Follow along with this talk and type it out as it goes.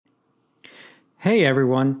Hey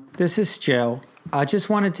everyone, this is Joe. I just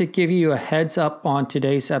wanted to give you a heads up on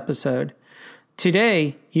today's episode.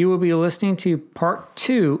 Today, you will be listening to part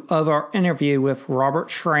 2 of our interview with Robert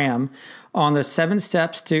Schramm on the 7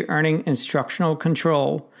 steps to earning instructional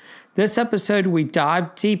control. This episode, we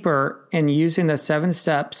dive deeper in using the 7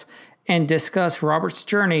 steps and discuss Robert's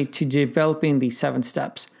journey to developing these 7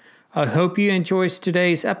 steps. I hope you enjoy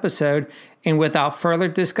today's episode, and without further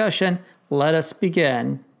discussion, let us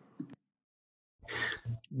begin.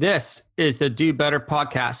 This is the Do Better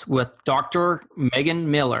podcast with Dr. Megan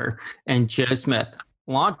Miller and Joe Smith,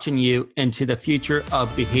 launching you into the future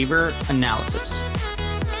of behavior analysis.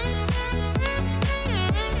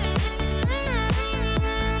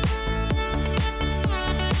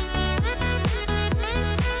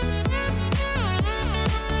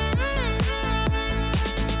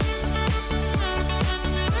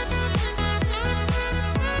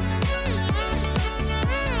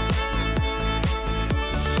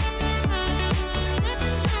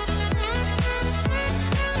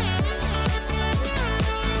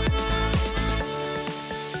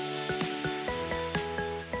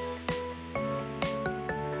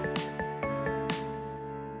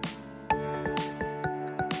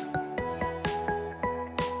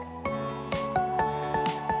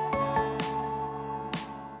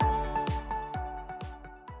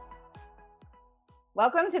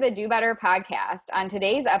 Welcome to the Do Better podcast. On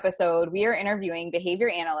today's episode, we are interviewing behavior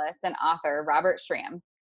analyst and author Robert Schramm.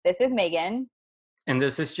 This is Megan. And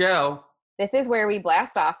this is Joe. This is where we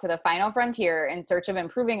blast off to the final frontier in search of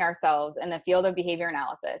improving ourselves in the field of behavior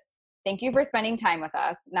analysis. Thank you for spending time with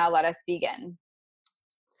us. Now let us begin.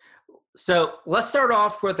 So let's start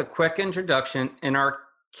off with a quick introduction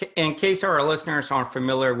in case our listeners aren't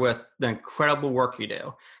familiar with the incredible work you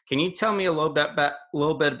do. Can you tell me a little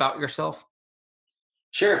bit about yourself?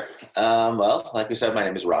 Sure. Well, like we said, my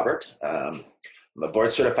name is Robert. I'm a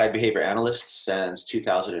board certified behavior analyst since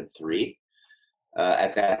 2003.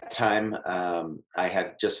 At that time, I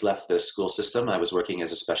had just left the school system. I was working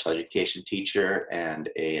as a special education teacher and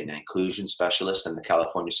an inclusion specialist in the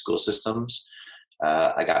California school systems.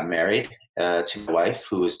 I got married to my wife,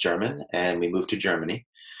 who was German, and we moved to Germany.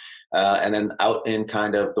 And then out in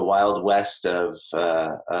kind of the wild west of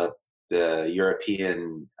the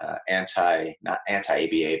European not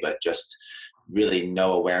anti-ABA, but just really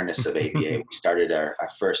no awareness of ABA. We started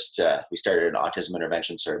we started an autism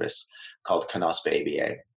intervention service called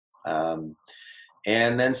CANOSPA ABA.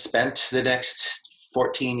 And then spent the next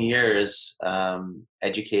 14 years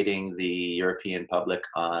educating the European public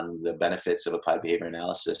on the benefits of applied behavior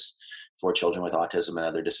analysis for children with autism and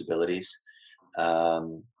other disabilities.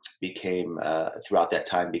 Throughout that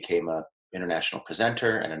time, became a international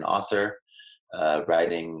presenter and an author,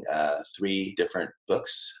 writing 3 different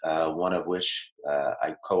books, one of which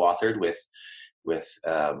I co-authored with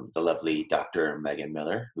the lovely Dr. Megan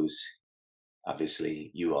Miller, who's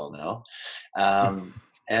obviously you all know.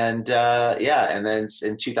 And then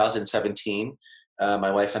in 2017,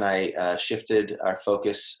 my wife and I shifted our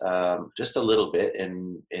focus just a little bit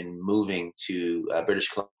in moving to British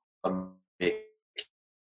Columbia,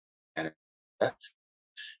 Canada.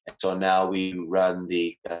 And so now we run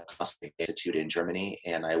the CANOSPA Institute in Germany,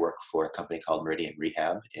 and I work for a company called Meridian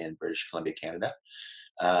Rehab in British Columbia, Canada.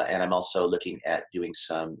 And I'm also looking at doing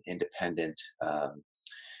some independent,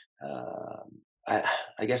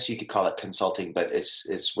 I guess you could call it consulting, but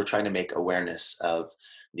we're trying to make awareness of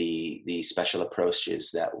the special approaches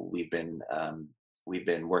that we've been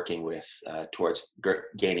working with towards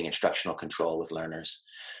gaining instructional control with learners,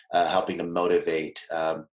 helping to motivate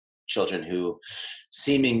children who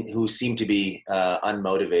seem to be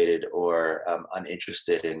unmotivated or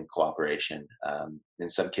uninterested in cooperation. And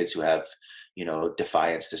some kids who have,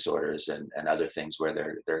 defiance disorders and other things where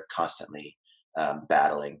they're constantly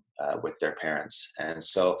battling with their parents. And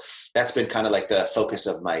so that's been kind of like the focus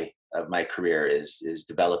of my career is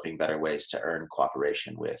developing better ways to earn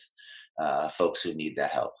cooperation with folks who need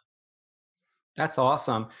that help. That's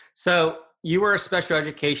awesome. So you were a special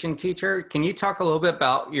education teacher. Can you talk a little bit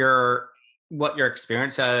about what your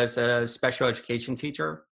experience as a special education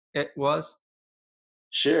teacher was?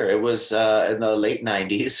 Sure. It was in the late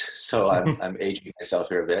 90s, so I'm aging myself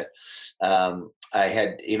here a bit. I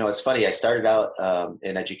had, it's funny, I started out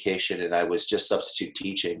in education and I was just substitute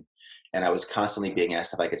teaching, and I was constantly being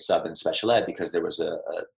asked if I could sub in special ed because there was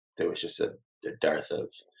just a dearth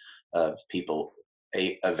of people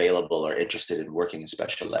available or interested in working in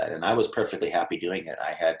special ed. And I was perfectly happy doing it.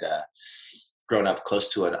 I had grown up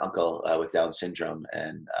close to an uncle with Down syndrome,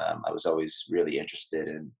 and I was always really interested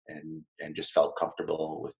in and just felt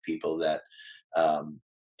comfortable with people that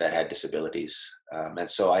that had disabilities. And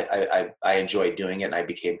so I enjoyed doing it, and I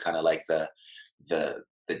became kind of like the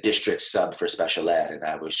district sub for special ed, and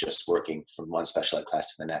I was just working from one special ed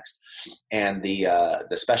class to the next. And the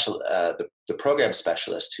program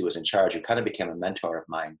specialist who was in charge, who kind of became a mentor of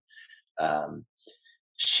mine,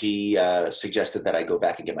 she suggested that I go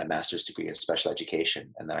back and get my master's degree in special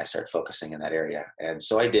education, and then I started focusing in that area. And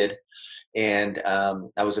so I did, and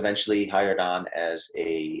I was eventually hired on as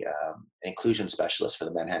a inclusion specialist for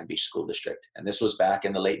the Manhattan Beach School District. And this was back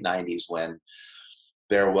in the late 90s when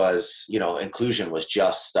there was, inclusion was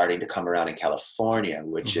just starting to come around in California,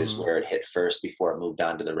 which is where it hit first before it moved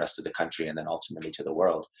on to the rest of the country and then ultimately to the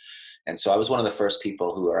world. And so I was one of the first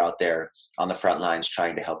people who are out there on the front lines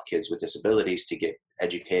trying to help kids with disabilities to get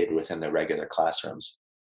educated within their regular classrooms.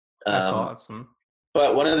 That's awesome.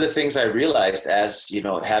 But one of the things I realized, as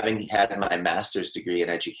having had my master's degree in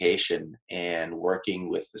education and working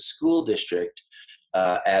with the school district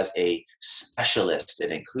as a specialist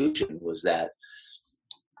in inclusion, was that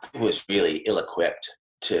I was really ill-equipped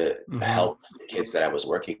to help the kids that I was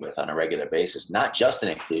working with on a regular basis, not just in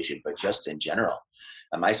inclusion, but just in general.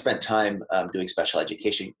 I spent time doing special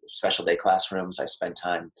education, special day classrooms. I spent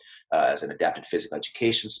time as an adapted physical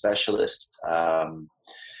education specialist,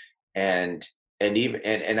 and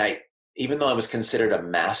even though I was considered a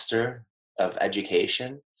master of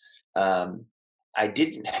education, I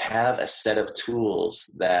didn't have a set of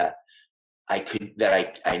tools that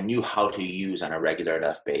I knew how to use on a regular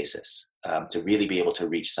enough basis to really be able to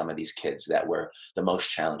reach some of these kids that were the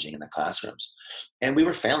most challenging in the classrooms. And we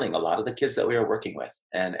were failing a lot of the kids that we were working with.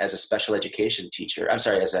 And as a special education teacher, as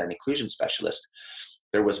an inclusion specialist,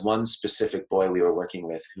 there was one specific boy we were working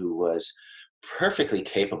with who was perfectly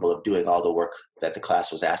capable of doing all the work that the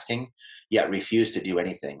class was asking, yet refused to do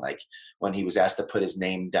anything. Like when he was asked to put his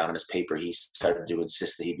name down on his paper, he started to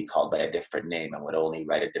insist that he be called by a different name and would only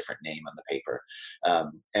write a different name on the paper.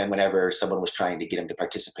 And whenever someone was trying to get him to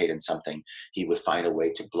participate in something, he would find a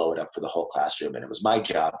way to blow it up for the whole classroom. And it was my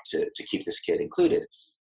job to keep this kid included.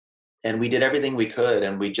 And we did everything we could.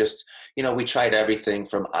 And we just, we tried everything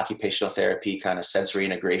from occupational therapy, kind of sensory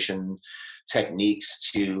integration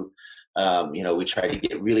techniques to, we tried to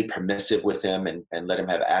get really permissive with him and let him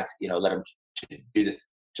let him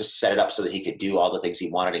just set it up so that he could do all the things he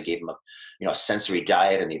wanted, and gave him a sensory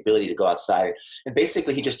diet and the ability to go outside. And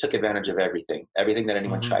basically he just took advantage of everything that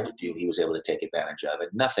anyone tried to do. He was able to take advantage of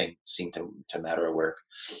it. Nothing seemed to matter or work.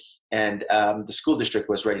 And the school district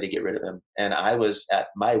was ready to get rid of him. And I was at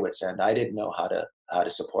my wit's end. I didn't know how to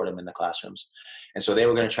support him in the classrooms. And so they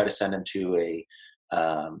were going to try to send him to a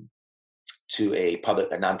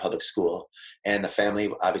non-public school, and the family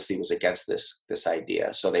obviously was against this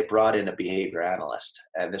idea. So they brought in a behavior analyst,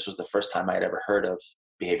 and this was the first time I had ever heard of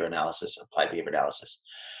behavior analysis, applied behavior analysis.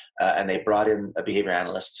 And they brought in a behavior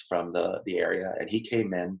analyst from the area, and he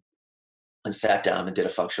came in and sat down and did a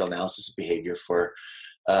functional analysis of behavior for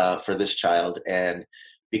this child. And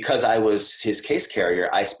because I was his case carrier,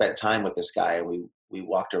 I spent time with this guy, and we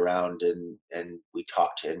walked around and we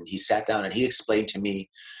talked, and he sat down and he explained to me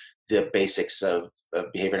the basics of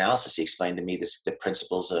behavior analysis. He explained to me the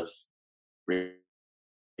principles of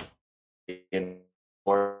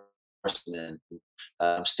reinforcement,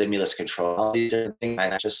 stimulus control, all these different things.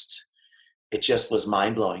 And it just was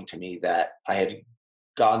mind blowing to me that I had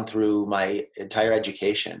gone through my entire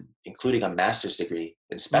education, including a master's degree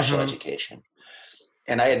in special education,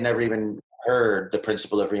 and I had never even heard the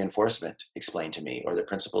principle of reinforcement explained to me, or the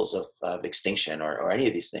principles of extinction, or any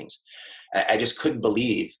of these things. I just couldn't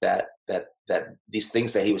believe that these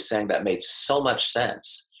things that he was saying that made so much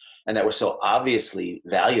sense and that were so obviously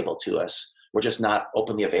valuable to us were just not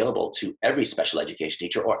openly available to every special education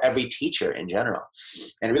teacher or every teacher in general.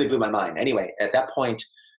 And it really blew my mind. Anyway, at that point,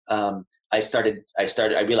 I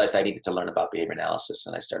realized I needed to learn about behavior analysis,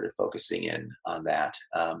 and I started focusing in on that.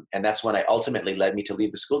 And that's when ultimately led me to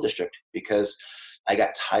leave the school district, because I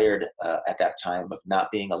got tired at that time of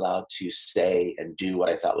not being allowed to say and do what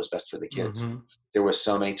I thought was best for the kids. There were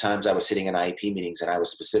so many times I was sitting in IEP meetings and I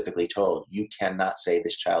was specifically told, you cannot say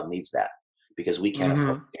this child needs that because we can't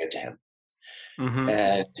afford to give it to him.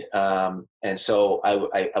 And so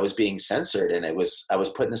I was being censored, and I was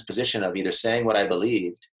put in this position of either saying what I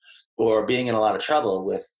believed or being in a lot of trouble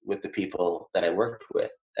with the people that I worked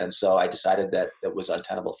with. And so I decided that it was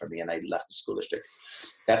untenable for me, and I left the school district.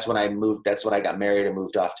 That's when I moved. That's when I got married and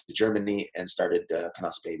moved off to Germany and started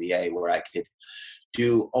Knospe ABA, where I could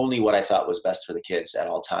do only what I thought was best for the kids at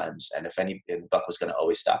all times. And and Buck was going to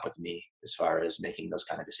always stop with me as far as making those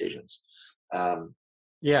kind of decisions.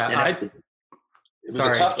 it was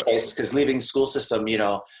a tough choice because leaving the school system,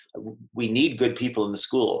 we need good people in the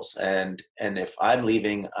schools. And if I'm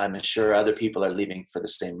leaving, I'm sure other people are leaving for the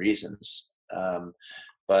same reasons.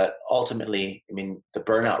 But ultimately, I mean, the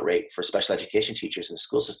burnout rate for special education teachers in the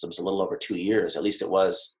school system is a little over 2 years. At least it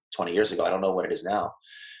was 20 years ago. I don't know what it is now.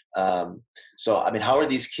 So, I mean, how are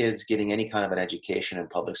these kids getting any kind of an education in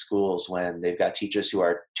public schools when they've got teachers who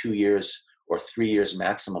are 2 years or 3 years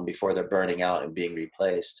maximum before they're burning out and being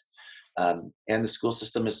replaced? And the school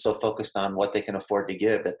system is so focused on what they can afford to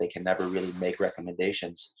give that they can never really make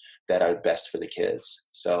recommendations that are best for the kids.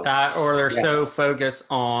 So that, or they're so focused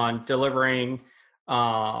on delivering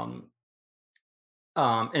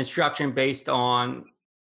instruction based on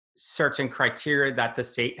certain criteria that the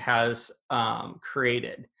state has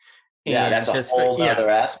created. Yeah, that's a whole other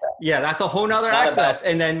aspect. Yeah, that's a whole nother aspect.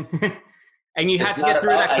 And then and you have to get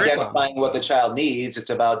through that curriculum. Identifying what the child needs. It's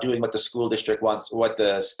about doing what the school district wants, what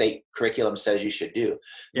the state curriculum says you should do.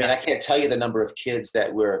 I mean, I can't tell you the number of kids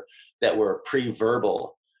that were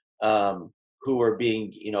pre-verbal who were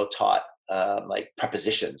being, taught like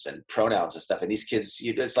prepositions and pronouns and stuff. And these kids,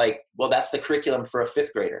 it's like, well, that's the curriculum for a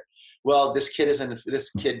fifth grader. Well, this kid,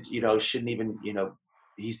 shouldn't even,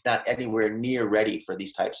 he's not anywhere near ready for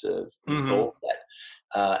these types of these goals yet.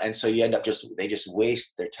 And so you end up they just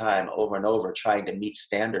waste their time over and over trying to meet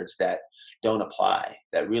standards that don't apply,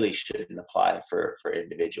 that really shouldn't apply for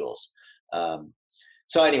individuals.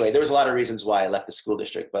 So anyway, there was a lot of reasons why I left the school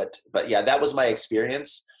district, but yeah, that was my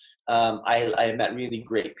experience. I met really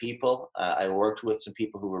great people. I worked with some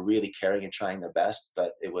people who were really caring and trying their best,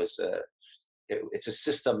 but it's a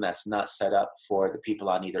system that's not set up for the people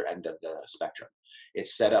on either end of the spectrum.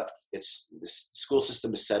 The school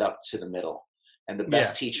system is set up to the middle, and the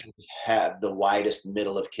best teachers have the widest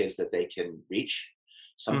middle of kids that they can reach.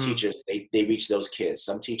 Some teachers, they reach those kids.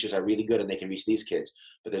 Some teachers are really good and they can reach these kids,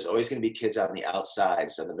 but there's always going to be kids on the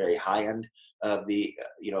outsides, on the very high end of the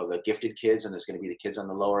gifted kids, and there's going to be the kids on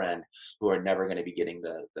the lower end who are never going to be getting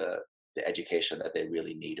the education that they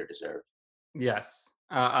really need or deserve. Yes.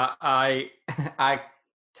 I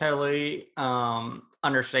totally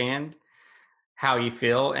understand how you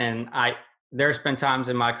feel, and there's been times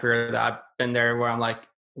in my career that I've been there where I'm like,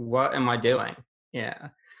 what am I doing? Yeah.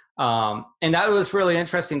 And that was really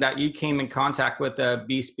interesting that you came in contact with the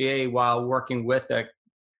BSBA while working with a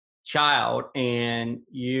child, and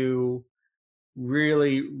you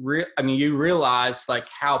really, you realized like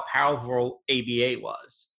how powerful ABA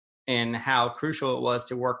was and how crucial it was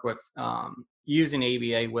to work with using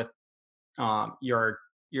ABA with your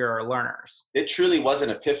learners. It truly was an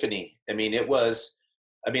epiphany. I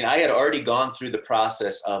had already gone through the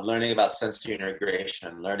process of learning about sensory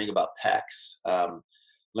integration, learning about PECs,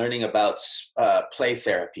 learning about play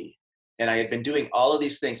therapy. And I had been doing all of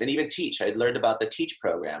these things, and even teach. I had learned about the TEACH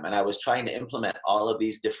program, and I was trying to implement all of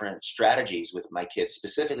these different strategies with my kids,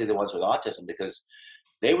 specifically the ones with autism, because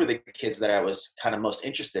they were the kids that I was kind of most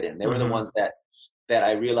interested in. They were the ones that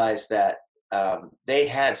I realized that they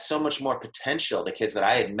had so much more potential. The kids that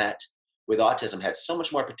I had met with autism had so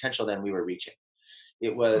much more potential than we were reaching.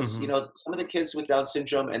 It was, some of the kids with Down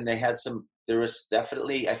syndrome, and there was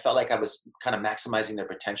definitely, I felt like I was kind of maximizing their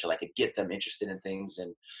potential. I could get them interested in things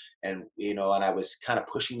and I was kind of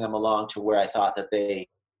pushing them along to where I thought that they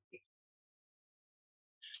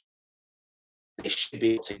should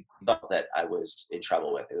be able to know that I was in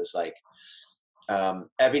trouble with. It was like,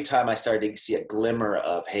 every time I started to see a glimmer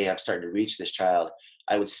of, hey, I'm starting to reach this child,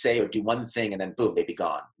 I would say or do one thing, and then boom, they'd be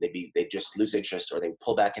gone. They'd just lose interest, or they'd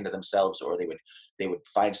pull back into themselves, or they would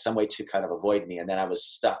find some way to kind of avoid me. And then I was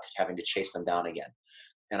stuck having to chase them down again.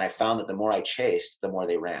 And I found that the more I chased, the more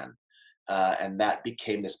they ran. And that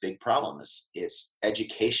became this big problem. Is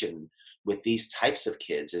education with these types of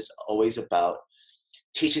kids is always about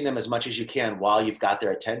teaching them as much as you can while you've got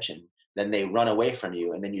their attention. Then they run away from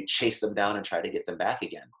you, and then you chase them down and try to get them back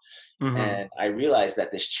again. And I realized that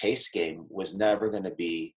this chase game was never going to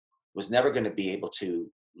be able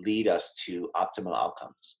to lead us to optimal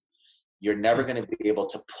outcomes. You're never going to be able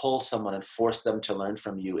to pull someone and force them to learn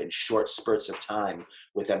from you in short spurts of time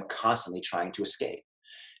with them constantly trying to escape.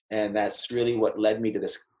 And that's really what led me to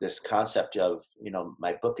this concept of,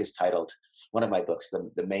 my book is titled, one of my books,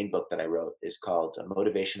 the main book that I wrote is called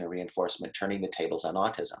Motivation and Reinforcement, Turning the Tables on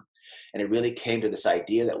Autism. And it really came to this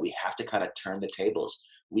idea that we have to kind of turn the tables.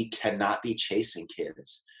 We cannot be chasing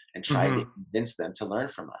kids and trying to convince them to learn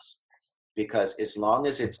from us. Because as long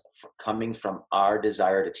as it's coming from our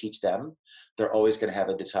desire to teach them, they're always going to have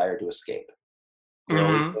a desire to escape. They're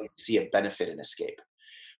always going to see a benefit in escape.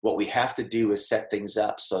 What we have to do is set things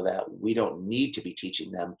up so that we don't need to be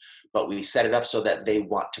teaching them, but we set it up so that they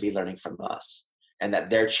want to be learning from us. and that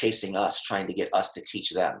they're chasing us, trying to get us to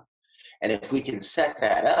teach them. And if we can set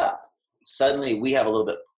that up, suddenly we have a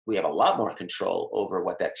lot more control over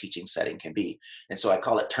what that teaching setting can be. And so I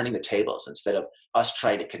call it turning the tables. Instead of us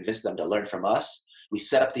trying to convince them to learn from us, we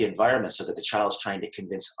set up the environment so that the child's trying to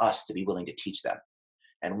convince us to be willing to teach them.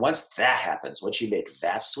 And once that happens, once you make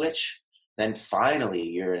that switch, then finally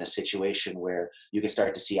you're in a situation where you can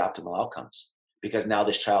start to see optimal outcomes, because now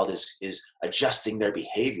this child is adjusting their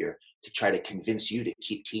behavior to try to convince you to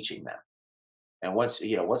keep teaching them. And once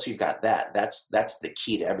we've got that, that's the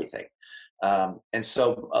key to everything. And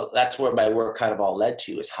so that's where my work kind of all led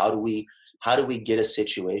to, is how do we get a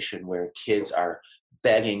situation where kids are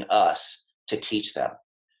begging us to teach them,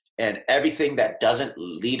 and everything that doesn't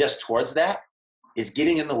lead us towards that is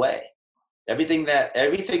getting in the way. Everything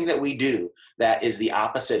that we do that is the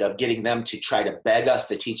opposite of getting them to try to beg us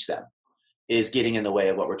to teach them is getting in the way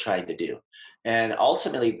of what we're trying to do. And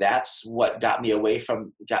ultimately, that's what got me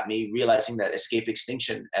realizing that escape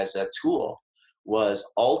extinction as a tool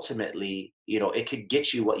was ultimately, it could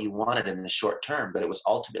get you what you wanted in the short term, but it was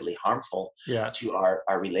ultimately harmful to our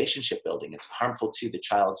relationship building. It's harmful to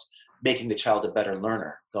making the child a better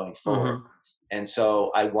learner going forward. Mm-hmm. And so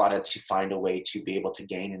I wanted to find a way to be able to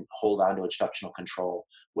gain and hold on to instructional control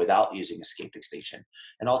without using escape extinction.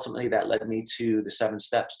 And ultimately that led me to the 7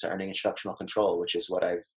 steps to earning instructional control, which is what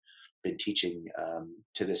I've been teaching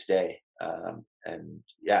to this day. And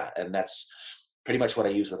that's pretty much what I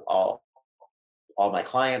use with all my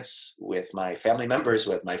clients, with my family members,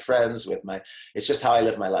 with my friends, it's just how I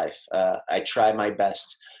live my life. I try my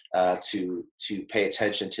best to pay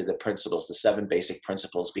attention to the principles, the 7 basic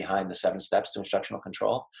principles behind the 7 steps to instructional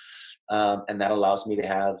control. And that allows me to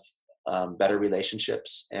have better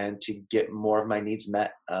relationships and to get more of my needs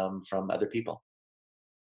met from other people.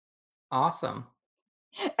 Awesome.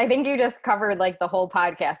 I think you just covered like the whole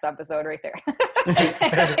podcast episode right there.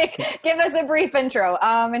 Give us a brief intro.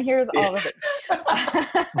 And here's all of it.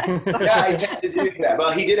 Yeah, I had to do that.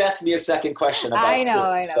 Well, he did ask me a second question about I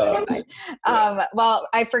know. So. Well,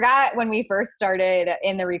 I forgot when we first started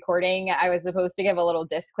in the recording, I was supposed to give a little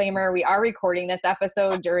disclaimer. We are recording this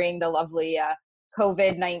episode during the lovely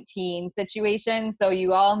COVID-19 situation. So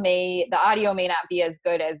the audio may not be as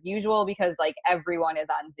good as usual because like everyone is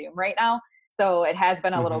on Zoom right now. So it has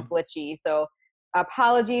been a little glitchy. So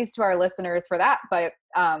apologies to our listeners for that, but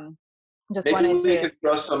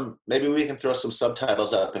maybe we can throw some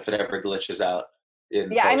subtitles up if it ever glitches out.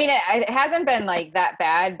 I mean, it hasn't been like that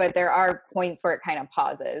bad, but there are points where it kind of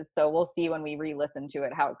pauses. So we'll see when we re-listen to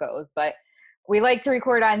it how it goes. But we like to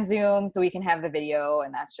record on Zoom so we can have the video,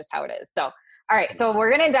 and that's just how it is. So, all right. So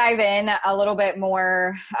we're going to dive in a little bit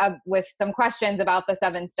more with some questions about the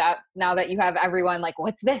 7 steps. Now that you have everyone like,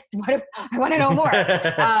 what's this? I want to know more.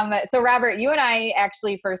 So Robert, you and I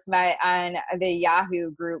actually first met on the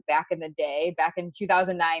Yahoo group back in the day, back in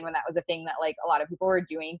 2009, when that was a thing that like a lot of people were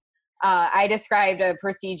doing. I described a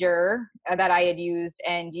procedure that I had used,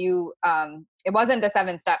 and you, it wasn't the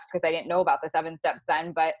 7 steps because I didn't know about the 7 steps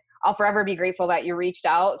then, but I'll forever be grateful that you reached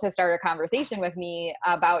out to start a conversation with me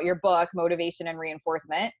about your book, Motivation and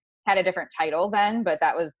Reinforcement. Had a different title then, but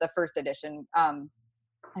that was the first edition.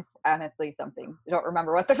 Honestly, I don't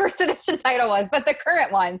remember what the first edition title was, but the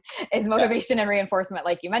current one is Motivation and Reinforcement,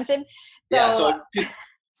 like you mentioned. So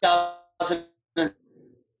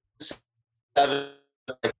 2007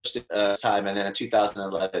 time, and then in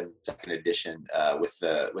 2011 second edition with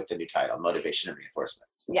the new title, Motivation and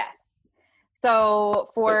Reinforcement. Yes.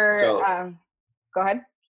 So go ahead.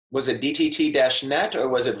 Was it DTT-net or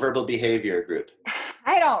was it Verbal Behavior Group?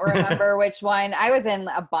 I don't remember which one. I was in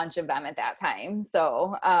a bunch of them at that time.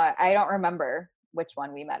 So I don't remember which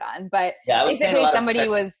one we met on. But basically somebody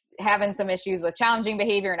was having some issues with challenging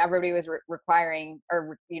behavior, and everybody was requiring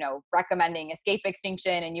or, recommending escape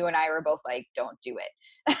extinction. And you and I were both like, don't do it.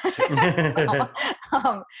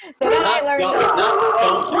 So then I learned.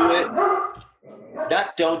 Don't do it.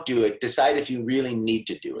 Don't do it. Decide if you really need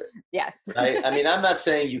to do it. Yes. Right? I mean, I'm not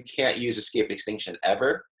saying you can't use escape extinction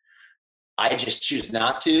ever. I just choose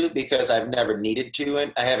not to because I've never needed to,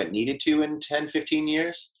 and I haven't needed to in 10, 15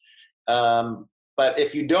 years. But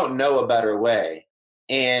if you don't know a better way,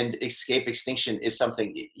 and escape extinction is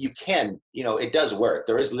something you can, it does work.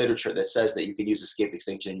 There is literature that says that you can use escape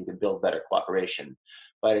extinction, you can build better cooperation,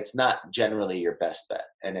 but it's not generally your best bet.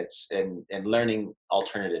 And learning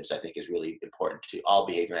alternatives, I think, is really important to all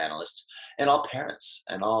behavior analysts and all parents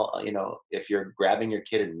and all, if you're grabbing your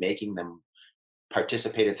kid and making them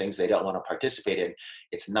participate in things they don't want to participate in,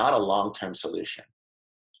 it's not a long-term solution.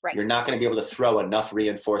 Right. You're not going to be able to throw enough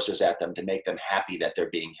reinforcers at them to make them happy that they're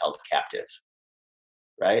being held captive.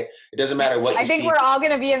 right? It doesn't matter what I you think feed. we're all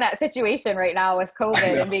going to be in that situation right now with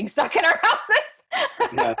COVID and being stuck in our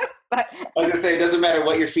houses. Yeah. But I was gonna say, it doesn't matter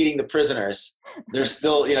what you're feeding the prisoners. They're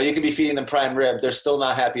still, you could be feeding them prime rib. They're still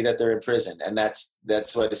not happy that they're in prison, and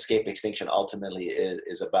that's what escape extinction ultimately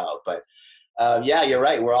is about. But yeah, you're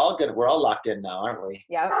right. We're all good. We're all locked in now, aren't we?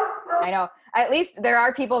 yeah, I know. At least there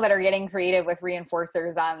are people that are getting creative with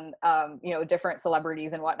reinforcers on, different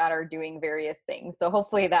celebrities and whatnot are doing various things. So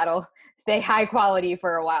hopefully that'll stay high quality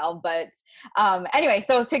for a while. But anyway,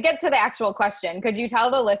 so to get to the actual question, could you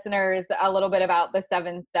tell the listeners a little bit about the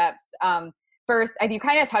 7 steps? First, you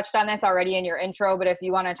kind of touched on this already in your intro, but if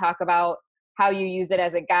you want to talk about how you use it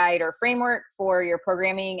as a guide or framework for your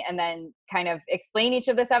programming, and then kind of explain each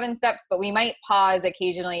of the 7 steps, but we might pause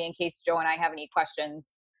occasionally in case Joe and I have any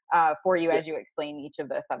questions for you as you explain each of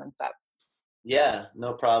the 7 steps. Yeah,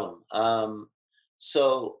 no problem.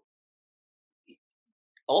 So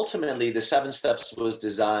ultimately, the 7 steps was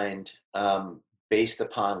designed based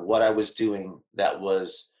upon what I was doing that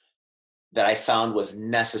I found was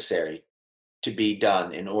necessary to be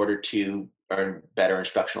done in order to earn better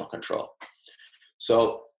instructional control.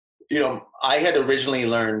 So, I had originally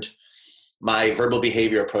learned my verbal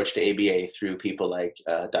behavior approach to ABA through people like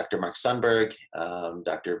Dr. Mark Sundberg,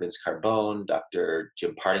 Dr. Vince Carbone, Dr.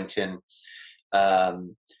 Jim Partington.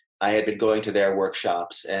 I had been going to their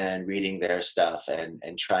workshops and reading their stuff and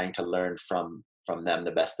trying to learn from them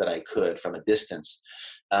the best that I could from a distance.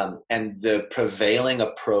 And the prevailing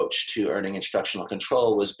approach to earning instructional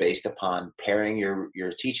control was based upon pairing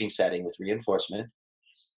your teaching setting with reinforcement,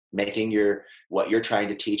 making what you're trying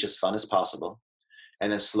to teach as fun as possible,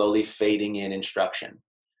 and then slowly fading in instruction.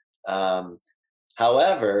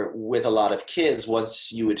 However, with a lot of kids,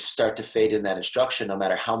 once you would start to fade in that instruction, no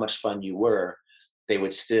matter how much fun you were, they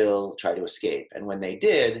would still try to escape. And when they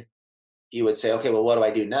did, you would say, okay, well, what do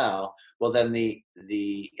I do now? Well, then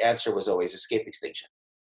the answer was always escape extinction.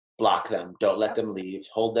 Block them, don't let them leave,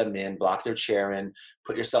 hold them in, block their chair in,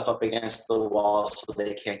 put yourself up against the wall so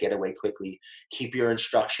they can't get away quickly, keep your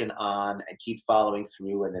instruction on and keep following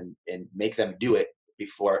through, and make them do it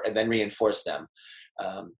before, and then reinforce them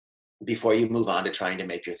before you move on to trying to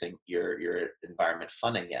make your environment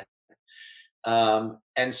fun again.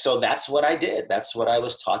 And so that's what I did. That's what I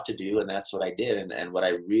was taught to do, and that's what I did. And what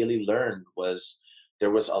I really learned was there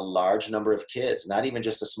was a large number of kids, not even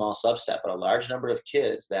just a small subset, but a large number of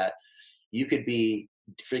kids that you could be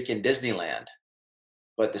freaking Disneyland,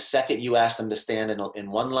 but the second you asked them to stand in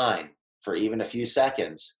one line for even a few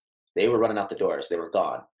seconds, they were running out the doors. They were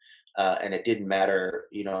gone. And it didn't matter,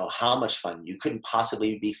 how much fun. You couldn't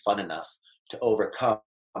possibly be fun enough to overcome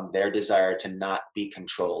their desire to not be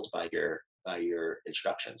controlled by your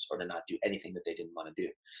instructions or to not do anything that they didn't want to do.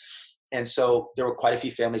 And so there were quite a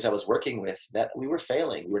few families I was working with that we were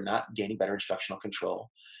failing. We were not gaining better instructional control,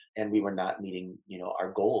 and we were not meeting,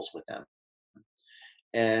 our goals with them.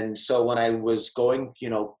 And so when I was going,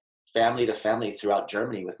 family to family throughout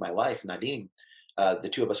Germany with my wife, Nadine, the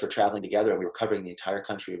two of us were traveling together, and we were covering the entire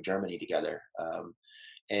country of Germany together.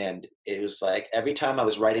 And it was like every time I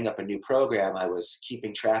was writing up a new program, I was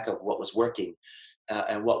keeping track of what was working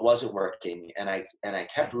and what wasn't working. And I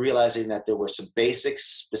kept realizing that there were some basic,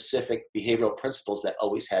 specific behavioral principles that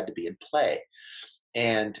always had to be in play.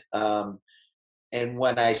 And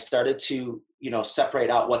when I started to, separate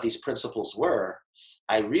out what these principles were,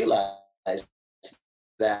 I realized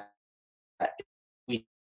that we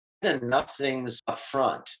did enough things up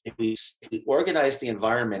front. If we organized the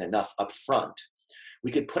environment enough up front,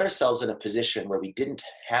 we could put ourselves in a position where we didn't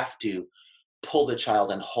have to pull the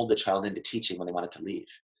child and hold the child into teaching when they wanted to leave.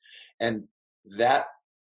 And that,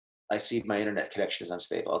 I see my internet connection is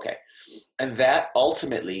unstable. Okay. And that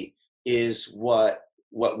ultimately is what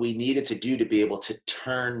we needed to do to be able to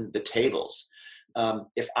turn the tables.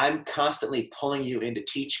 If I'm constantly pulling you into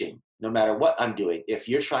teaching, no matter what I'm doing, if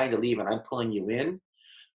you're trying to leave and I'm pulling you in,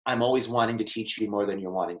 I'm always wanting to teach you more than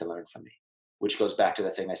you're wanting to learn from me, which goes back to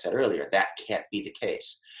the thing I said earlier. That can't be the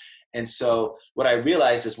case. And so what I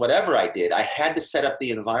realized is whatever I did, I had to set up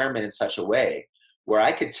the environment in such a way where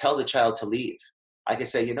I could tell the child to leave. I could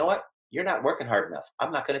say, you know what? You're not working hard enough.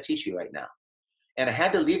 I'm not going to teach you right now. And I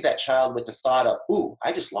had to leave that child with the thought of, ooh,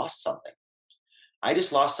 I just lost something. I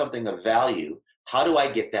just lost something of value. How do I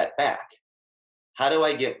get that back? How do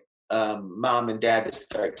I get mom and dad to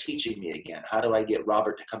start teaching me again? How do I get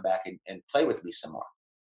Robert to come back and play with me some more?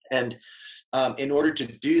 And in order to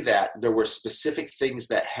do that, there were specific things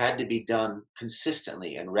that had to be done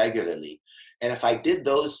consistently and regularly. And if I did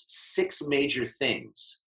those 6 major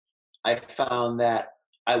things, I found that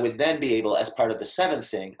I would then be able, as part of the 7th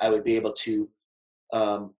thing, I would be able to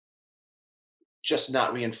just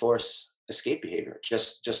not reinforce escape behavior.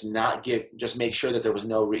 Just make sure that there was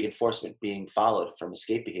no reinforcement being followed from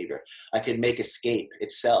escape behavior. I could make escape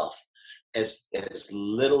itself as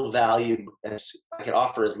little value as I could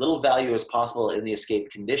offer, as little value as possible in the escape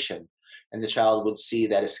condition, and the child would see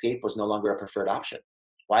that escape was no longer a preferred option.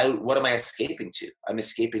 What am I escaping to? I'm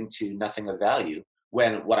escaping to nothing of value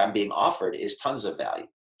when what I'm being offered is tons of value.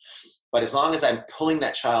 But as long as I'm pulling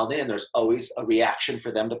that child in, there's always a reaction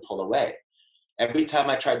for them to pull away. Every time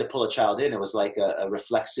I tried to pull a child in, it was like a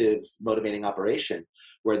reflexive motivating operation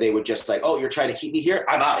where they would just like, oh, you're trying to keep me here?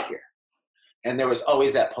 I'm out of here. And there was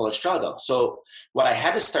always that pull and struggle. So what I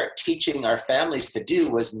had to start teaching our families to do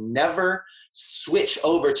was never switch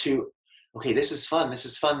over to, okay, this is fun,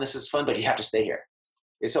 but you have to stay here.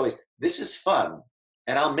 It's always, this is fun,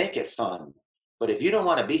 and I'll make it fun. But if you don't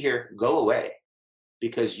want to be here, go away,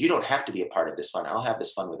 because you don't have to be a part of this fun. I'll have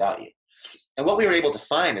this fun without you. And what we were able to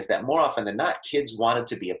find is that more often than not, kids wanted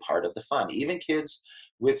to be a part of the fun. Even kids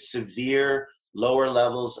with severe lower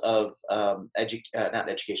levels of not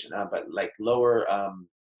education, but like lower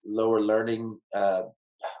learning,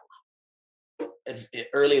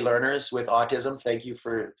 early learners with autism. Thank you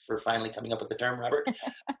for finally coming up with the term, Robert.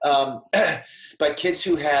 But kids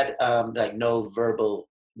who had like no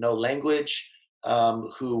language,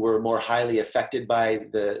 who were more highly affected by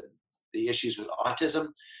the issues with autism,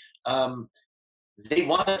 they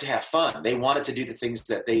wanted to have fun. They wanted to do the things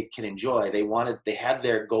that they can enjoy. They had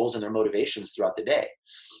their goals and their motivations throughout the day.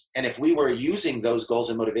 And if we were using those goals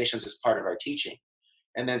and motivations as part of our teaching,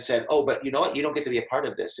 and then said, oh, but you know what? You don't get to be a part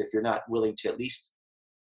of this if you're not willing to at least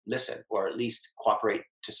listen or at least cooperate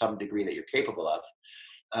to some degree that you're capable of.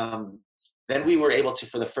 Then we were able to,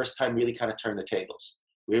 for the first time, really kind of turn the tables.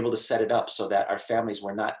 We were able to set it up so that our families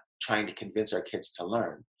were not trying to convince our kids to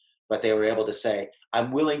learn, but they were able to say,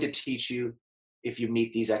 I'm willing to teach you if you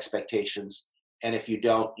meet these expectations, and if you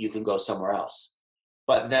don't, you can go somewhere else.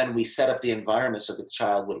 But then we set up the environment so that the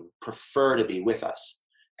child would prefer to be with us,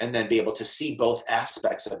 and then be able to see both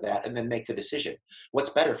aspects of that and then make the decision. What's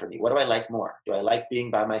better for me? What do I like more? Do I like being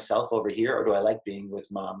by myself over here, or do I like being with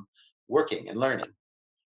mom working and learning?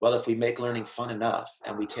 Well, if we make learning fun enough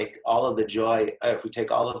and we take all of the joy, if we take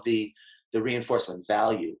all of the reinforcement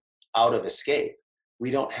value out of escape, we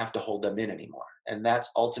don't have to hold them in anymore. And that's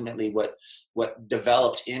ultimately what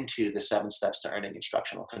developed into the 7 steps to earning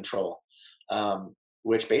instructional control,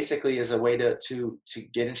 which basically is a way to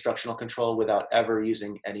get instructional control without ever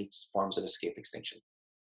using any forms of escape extinction.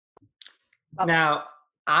 Now,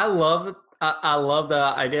 I love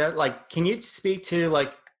the idea. Like, can you speak to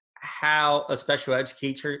like how a special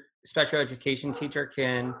education teacher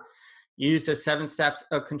can use the 7 steps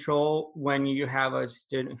of control when you have a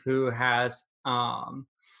student who has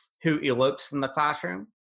who elopes from the classroom?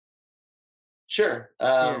 Sure.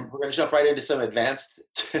 We're going to jump right into some advanced.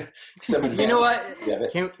 You know what?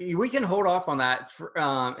 We can hold off on that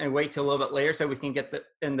and wait till a little bit later so we can get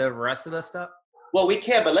in the rest of the stuff. Well, we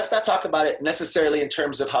can, but let's not talk about it necessarily in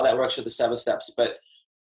terms of how that works with the 7 steps. But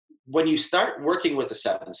when you start working with the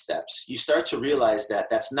 7 steps, you start to realize that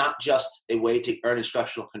that's not just a way to earn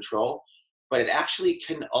instructional control, but it actually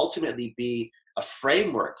can ultimately be a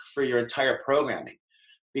framework for your entire programming.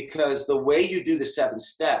 Because the way you do the 7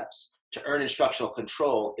 steps to earn instructional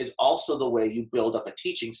control is also the way you build up a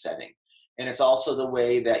teaching setting. And it's also the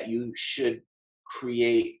way that you should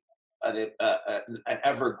create an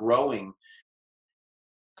ever-growing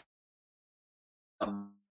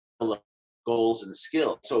goals and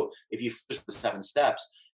skills. So if you focus the 7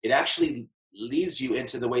 steps, it actually leads you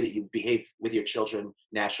into the way that you behave with your children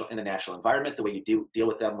in the natural environment, the way you deal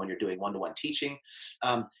with them when you're doing one-to-one teaching.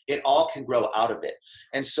 It all can grow out of it.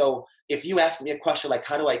 And so if you ask me a question like,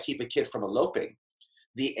 how do I keep a kid from eloping?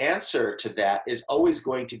 The answer to that is always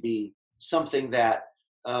going to be something that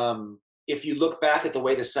if you look back at the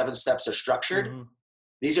way the 7 steps are structured,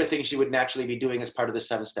 these are things you would naturally be doing as part of the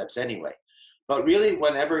 7 steps anyway. But really,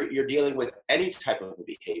 whenever you're dealing with any type of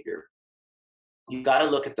behavior, you got to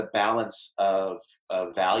look at the balance of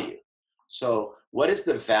value. So what is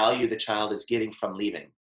the value the child is getting from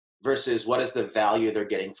leaving versus what is the value they're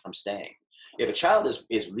getting from staying? If a child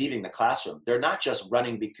is leaving the classroom, they're not just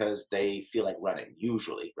running because they feel like running,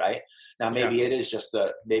 usually, right? Now, maybe it is just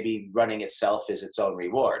maybe running itself is its own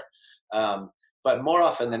reward. But more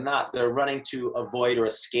often than not, they're running to avoid or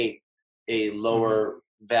escape a lower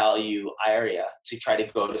value area to try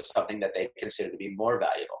to go to something that they consider to be more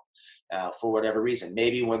valuable. For whatever reason.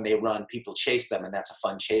 Maybe when they run, people chase them, and that's a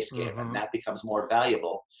fun chase game, and that becomes more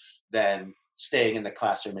valuable than staying in the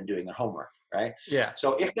classroom and doing their homework, right? Yeah.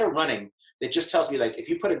 So if they're running, it just tells me, like, if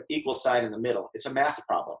you put an equal sign in the middle, it's a math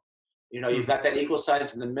problem. You've got that equal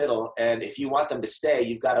signs in the middle, and if you want them to stay,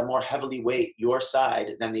 you've got to more heavily weight your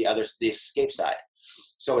side than the escape side.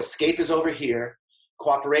 So escape is over here,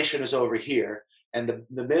 cooperation is over here, and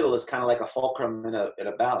the middle is kind of like a fulcrum in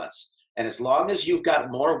a balance. And as long as you've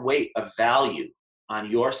got more weight of value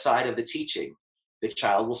on your side of the teaching, the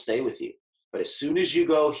child will stay with you. But as soon as you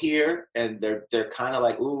go here and they're kind of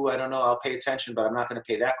like, ooh, I don't know, I'll pay attention, but I'm not going to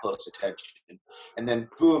pay that close attention. And then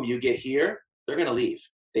boom, you get here, they're going to leave.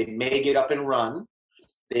 They may get up and run.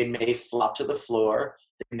 They may flop to the floor.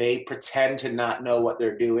 They may pretend to not know what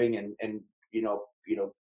they're doing and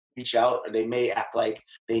reach out, or they may act like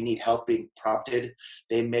they need help being prompted.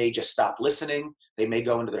 They may just stop listening. They may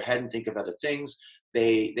go into their head and think of other things.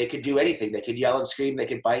 They could do anything. They could yell and scream. They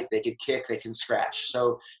could bite. They could kick. They can scratch.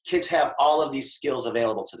 So kids have all of these skills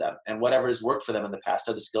available to them, and whatever has worked for them in the past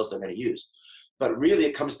are the skills they're going to use. But really,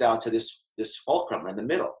 it comes down to this fulcrum in the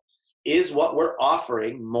middle. Is what we're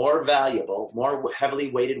offering more valuable, more heavily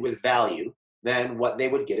weighted with value than what they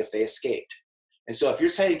would get if they escaped? And so if you're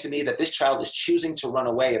saying to me that this child is choosing to run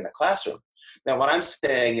away in the classroom, then what I'm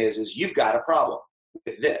saying is you've got a problem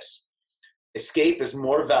with this. Escape is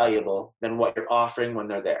more valuable than what you're offering when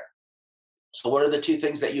they're there. So what are the two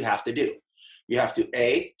things that you have to do? You have to,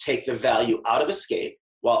 A, take the value out of escape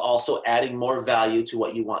while also adding more value to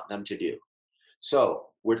what you want them to do. So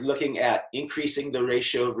we're looking at increasing the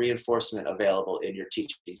ratio of reinforcement available in your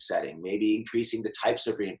teaching setting, maybe increasing the types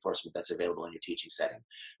of reinforcement that's available in your teaching setting,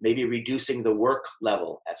 maybe reducing the work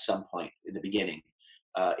level at some point in the beginning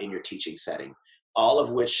in your teaching setting, all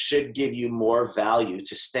of which should give you more value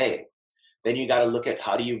to stay. Then you got to look at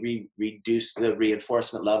how do you reduce the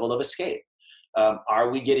reinforcement level of escape.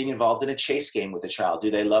 Are we getting involved in a chase game with the child?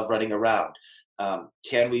 Do they love running around?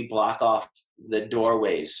 Can we block off the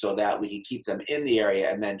doorways so that we can keep them in the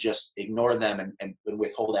area and then just ignore them and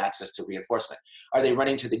withhold access to reinforcement? Are they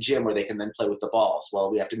running to the gym where they can then play with the balls?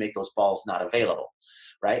 Well, we have to make those balls not available,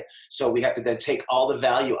 right? So we have to then take all the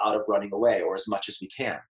value out of running away, or as much as we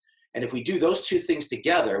can. And if we do those two things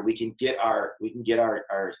together, we can get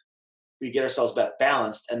ourselves back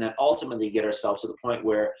balanced, and then ultimately get ourselves to the point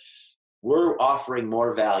where we're offering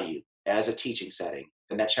more value as a teaching setting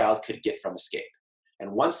than that child could get from escape.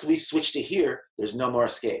 And once we switch to here, there's no more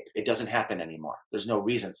escape. It doesn't happen anymore. There's no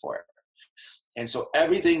reason for it. And so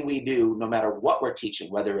everything we do, no matter what we're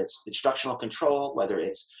teaching, whether it's instructional control, whether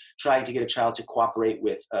it's trying to get a child to cooperate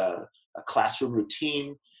with a classroom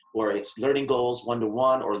routine, or it's learning goals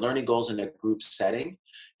one-to-one, or learning goals in a group setting,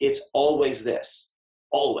 it's always this.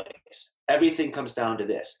 Always. Everything comes down to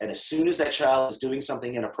this. And as soon as that child is doing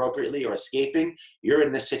something inappropriately or escaping, you're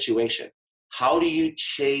in this situation. How do you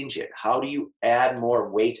change it? How do you add more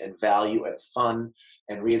weight and value and fun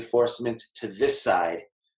and reinforcement to this side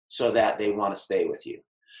so that they want to stay with you?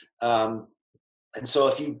 And so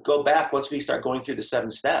if you go back, once we start going through the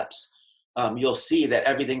 7 steps, you'll see that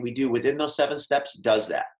everything we do within those 7 steps does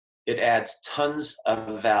that. It adds tons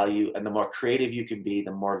of value, and the more creative you can be,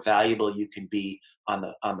 the more valuable you can be on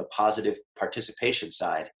the positive participation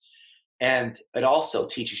side. And it also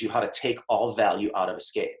teaches you how to take all value out of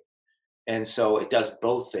escape. And so it does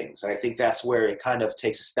both things. And I think that's where it kind of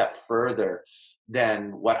takes a step further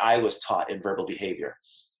than what I was taught in verbal behavior.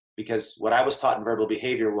 Because what I was taught in verbal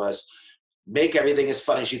behavior was make everything as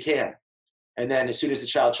fun as you can. And then as soon as the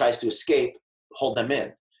child tries to escape, hold them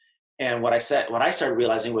in. And what I started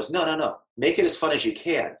realizing was, no, make it as fun as you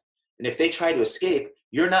can. And if they try to escape,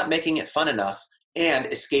 you're not making it fun enough, and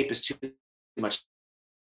escape is too much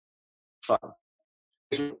fun.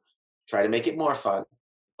 Try to make it more fun.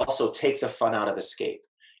 Also take the fun out of escape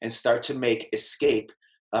and start to make escape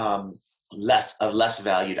less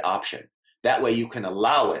valued option. That way you can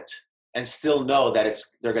allow it and still know that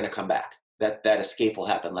they're going to come back, that escape will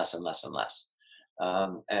happen less and less and less.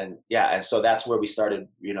 And so that's where we started,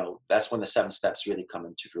 that's when the 7 steps really come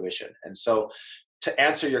into fruition. And so to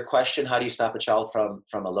answer your question, how do you stop a child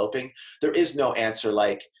from eloping? There is no answer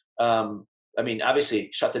like, obviously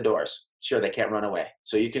shut the doors. Sure, they can't run away.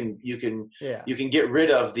 So you can get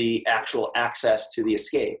rid of the actual access to the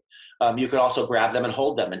escape. You could also grab them and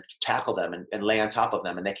hold them and tackle them and lay on top of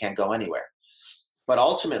them, and they can't go anywhere. But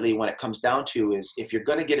ultimately, when it comes down to is if you're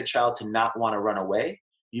going to get a child to not want to run away,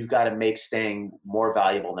 you've got to make staying more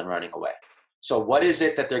valuable than running away. So what is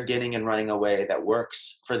it that they're getting in running away that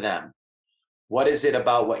works for them? What is it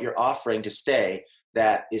about what you're offering to stay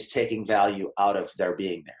that is taking value out of their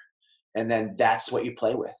being there? And then that's what you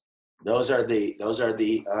play with. Those are the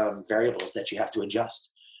variables that you have to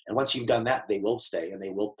adjust. And once you've done that, they will stay and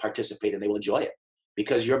they will participate and they will enjoy it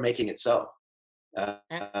because you're making it so.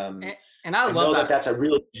 And I know that that's a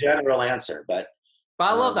really general answer, but But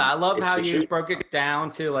I love that. I love It's how the you truth. broke it down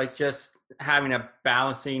to like just having a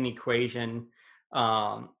balancing equation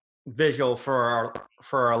visual for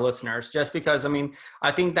our listeners. Just because, I mean,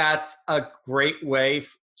 I think that's a great way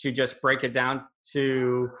to just break it down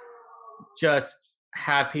to just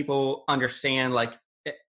have people understand like,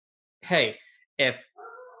 hey, if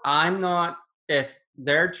I'm not, if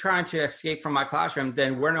they're trying to escape from my classroom,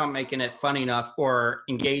 then we're not making it fun enough or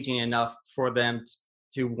engaging enough for them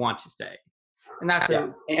to want to stay. And that's Yeah.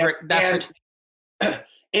 a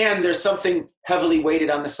And there's something heavily weighted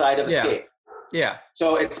on the side of escape. Yeah.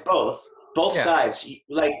 So it's both Yeah. sides.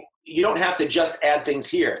 Like, you don't have to just add things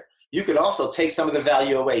here. You could also take some of the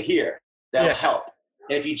value away here. That'll help.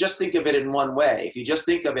 And if you just think of it in one way, if you just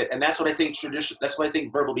think of it, and that's what I think that's what I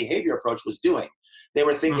think verbal behavior approach was doing. They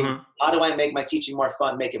were thinking, how do I make my teaching more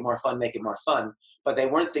fun, make it more fun, make it more fun? But they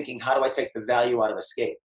weren't thinking, how do I take the value out of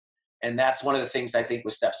escape? And that's one of the things I think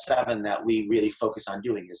with step 7 that we really focus on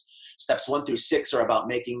doing is steps 1 through 6 are about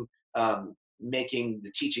making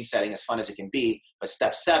the teaching setting as fun as it can be. But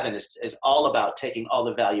step 7 is all about taking all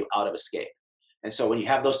the value out of escape. And so when you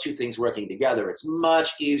have those two things working together, it's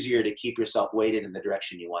much easier to keep yourself weighted in the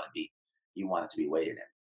direction you want it to be weighted in.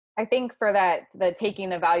 I think for that, the taking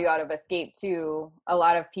the value out of escape too, a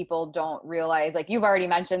lot of people don't realize, like you've already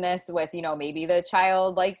mentioned this with, maybe the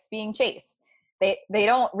child likes being chased. They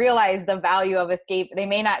don't realize the value of escape. They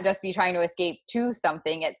may not just be trying to escape to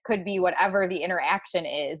something. It could be whatever the interaction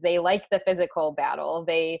is. They like the physical battle.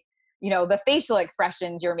 They, the facial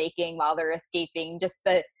expressions you're making while they're escaping, just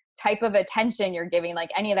the type of attention you're giving, like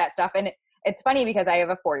any of that stuff. And it's funny because I have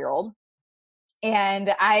a 4-year-old,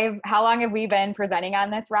 and how long have we been presenting on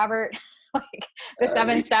this, Robert? Like the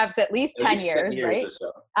 7 steps, at least 10 years, right?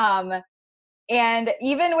 So. And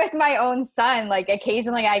even with my own son, like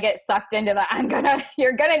occasionally I get sucked into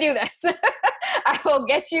you're gonna do this. I will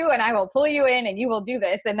get you and I will pull you in and you will do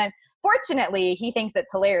this. And then fortunately he thinks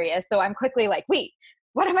it's hilarious. So I'm quickly like, wait,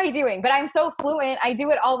 what am I doing? But I'm so fluent. I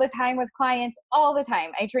do it all the time with clients, all the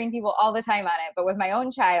time. I train people all the time on it. But with my own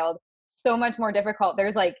child, so much more difficult.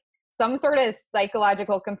 There's like some sort of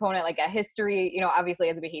psychological component, like a history, obviously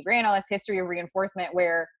as a behavior analyst, history of reinforcement,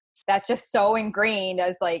 where that's just so ingrained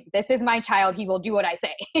as like, this is my child, he will do what I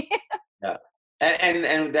say. Yeah.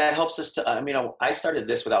 And that helps us to, I started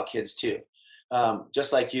this without kids too.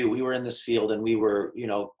 Just like you, we were in this field and we were,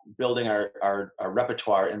 building our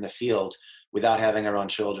repertoire in the field without having our own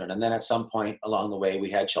children. And then at some point along the way,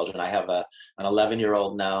 we had children. I have an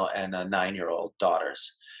 11-year-old now and a 9-year-old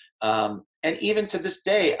daughters. And even to this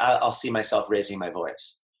day, I'll see myself raising my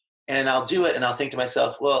voice, and I'll do it. And I'll think to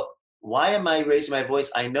myself, well, why am I raising my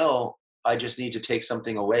voice? I know I just need to take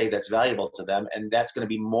something away that's valuable to them. And that's going to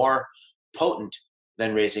be more potent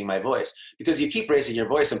than raising my voice, because you keep raising your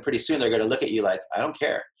voice and pretty soon they're going to look at you like, I don't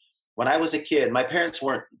care. When I was a kid, my parents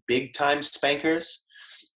weren't big time spankers.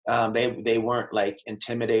 They weren't like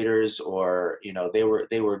intimidators or, they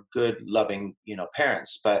were good, loving,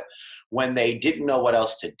 parents. But when they didn't know what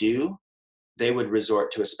else to do, they would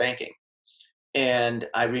resort to a spanking. And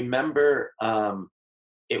I remember,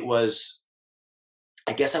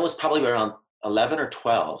 I guess I was probably around 11 or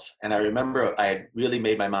 12. And I remember I had really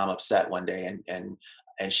made my mom upset one day, and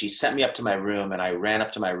she sent me up to my room, and I ran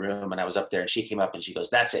up to my room, and I was up there, and she came up and she goes,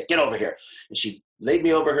 that's it, get over here. And she laid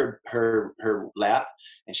me over her lap,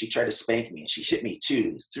 and she tried to spank me, and she hit me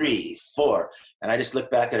 2, 3, 4. And I just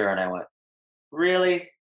looked back at her and I went, really?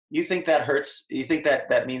 You think that hurts? You think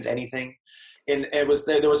that means anything? And there was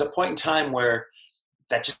a point in time where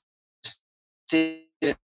that just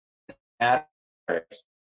didn't matter.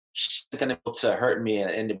 She wasn't going to be able to hurt me,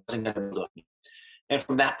 and it wasn't going to be able to me. And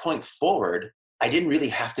from that point forward, I didn't really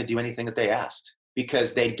have to do anything that they asked,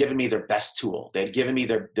 because they'd given me their best tool. They'd given me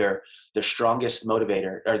their strongest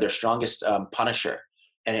motivator, or their strongest punisher,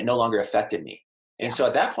 and it no longer affected me. And so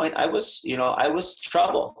at that point, I was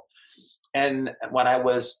trouble. And when I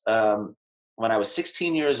was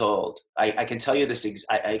 16 years old, I can tell you this,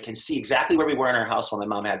 I can see exactly where we were in our house when my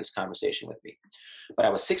mom had this conversation with me. But I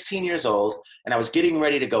was 16 years old, and I was getting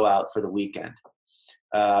ready to go out for the weekend.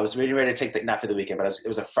 I was getting ready to take not for the weekend, but it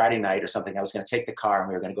was a Friday night or something. I was going to take the car and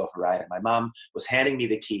we were going to go for a ride. And my mom was handing me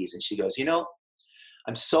the keys, and she goes,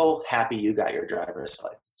 I'm so happy you got your driver's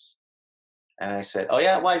license. And I said, oh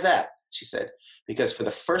yeah, why is that? She said, because for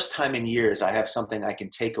the first time in years, I have something I can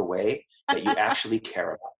take away that you actually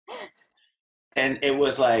care about. And it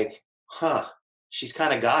was like, she's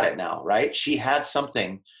kind of got it now, right? She had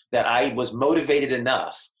something that I was motivated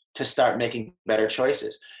enough to start making better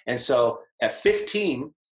choices. And so at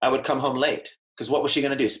 15, I would come home late, because what was she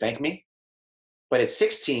going to do? Spank me? But at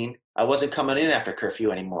 16, I wasn't coming in after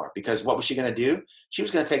curfew anymore, because what was she going to do? She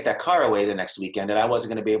was going to take that car away the next weekend, and I wasn't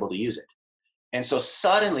going to be able to use it. And so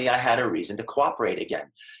suddenly I had a reason to cooperate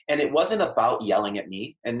again. And it wasn't about yelling at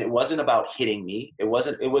me, and it wasn't about hitting me. It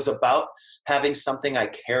was about having something I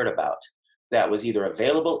cared about that was either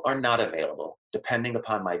available or not available, depending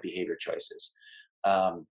upon my behavior choices.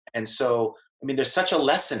 And so, I mean, there's such a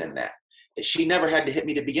lesson in that. She never had to hit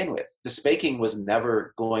me to begin with. The spanking was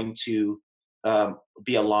never going to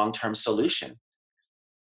be a long-term solution.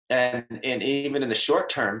 And even in the short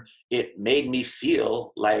term, it made me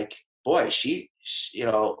feel like, boy, she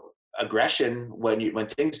aggression, when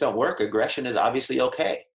things don't work, aggression is obviously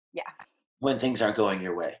okay. Yeah. When things aren't going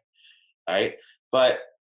your way. All right. But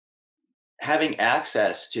having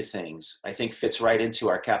access to things, I think, fits right into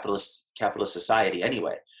our capitalist society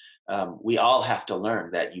anyway. We all have to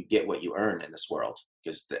learn that you get what you earn in this world,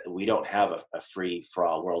 because we don't have a free for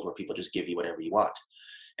all world where people just give you whatever you want.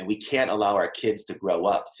 And we can't allow our kids to grow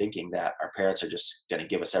up thinking that our parents are just going to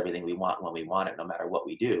give us everything we want when we want it, no matter what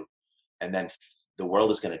we do. And then the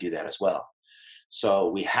world is going to do that as well. So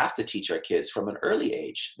we have to teach our kids from an early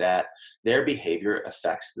age that their behavior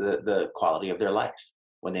affects the quality of their life.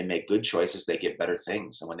 When they make good choices, they get better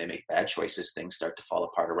things. And when they make bad choices, things start to fall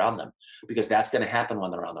apart around them, because that's going to happen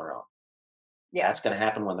when they're on their own. Yeah. That's going to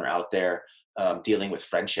happen when they're out there dealing with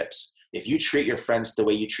friendships. If you treat your friends the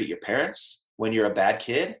way you treat your parents when you're a bad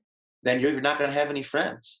kid, then you're not going to have any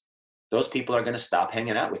friends. Those people are going to stop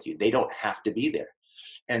hanging out with you. They don't have to be there.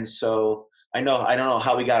 And so I don't know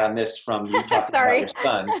how we got on this from you talking about your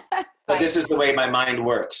son, but this is the way my mind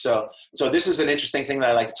works. So this is an interesting thing that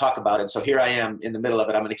I like to talk about. And so here I am in the middle of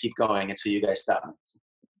it. I'm going to keep going until you guys stop me.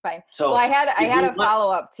 Fine. So I had a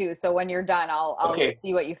follow-up too. So when you're done, I'll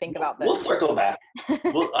see what you think about this. We'll circle back.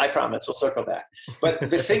 I promise we'll circle back. But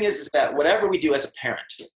the thing is that whatever we do as a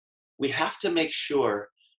parent, we have to make sure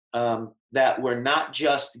that we're not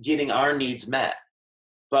just getting our needs met,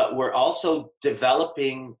 but we're also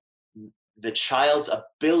developing the child's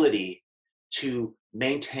ability to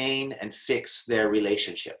maintain and fix their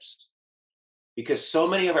relationships. Because so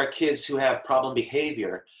many of our kids who have problem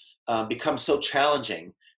behavior become so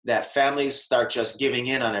challenging that families start just giving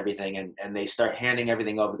in on everything, and they start handing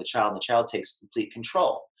everything over to the child, and the child takes complete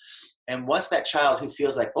control. And once that child who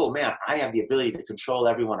feels like, oh man, I have the ability to control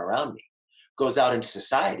everyone around me, goes out into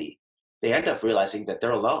society, they end up realizing that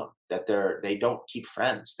they're alone, that they don't keep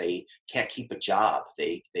friends, they can't keep a job,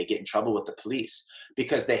 they get in trouble with the police,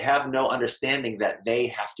 because they have no understanding that they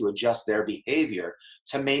have to adjust their behavior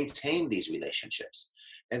to maintain these relationships.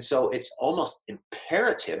 And so it's almost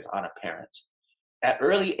imperative on a parent at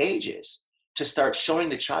early ages to start showing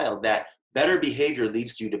the child that better behavior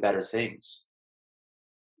leads you to better things.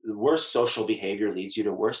 The worst social behavior leads you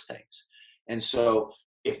to worse things. And so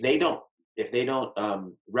if they don't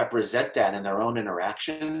represent that in their own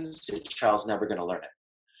interactions, the child's never going to learn it.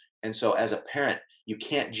 And so as a parent, you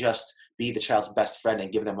can't just be the child's best friend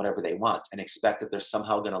and give them whatever they want and expect that they're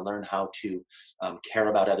somehow going to learn how to care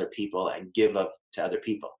about other people and give up to other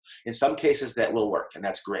people. In some cases that will work, and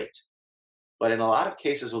that's great. But in a lot of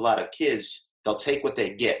cases, a lot of kids, they'll take what they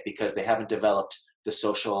get because they haven't developed the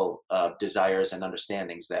social desires and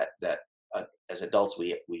understandings that as adults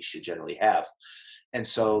we should generally have. And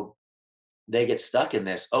so they get stuck in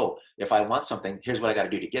this, oh, if I want something, here's what I got to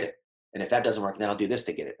do to get it. And if that doesn't work, then I'll do this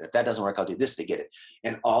to get it. And if that doesn't work, I'll do this to get it.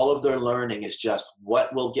 And all of their learning is just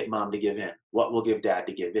what will get mom to give in? What will give dad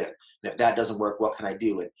to give in? And if that doesn't work, what can I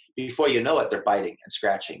do? And before you know it, they're biting and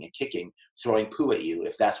scratching and kicking, throwing poo at you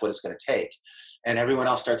if that's what it's going to take. And everyone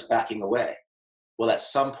else starts backing away. Well, at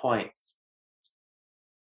some point,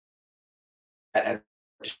 and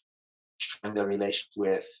the relation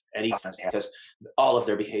with any friends they have, because all of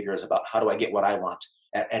their behavior is about how do I get what I want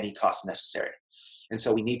at any cost necessary. And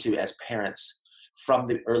so we need to, as parents, from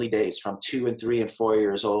the early days, from 2 and 3 and 4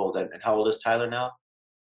 years old, and how old is Tyler now?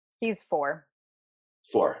 He's 4.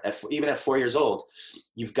 4. Even at 4 years old,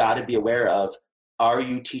 you've got to be aware of, are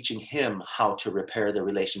you teaching him how to repair the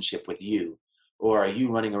relationship with you? Or are you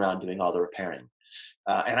running around doing all the repairing?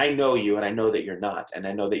 And I know you, and I know that you're not. And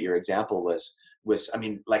I know that your example was, I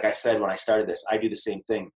mean, like I said, when I started this, I do the same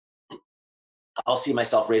thing. I'll see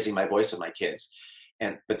myself raising my voice with my kids.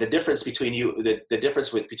 But the difference between you, the difference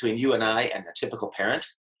between you and I and the typical parent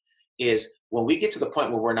is when we get to the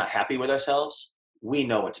point where we're not happy with ourselves, we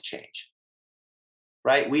know what to change,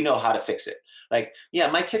 right? We know how to fix it. Like, yeah,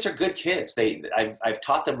 my kids are good kids. I've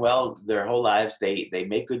taught them well their whole lives. They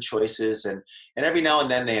make good choices, and every now and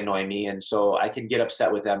then they annoy me, and so I can get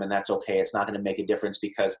upset with them, and that's okay. It's not going to make a difference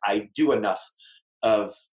because I do enough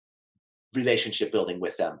of relationship building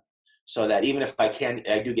with them so that even if I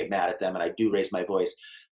do get mad at them and I do raise my voice,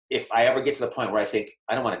 if I ever get to the point where I think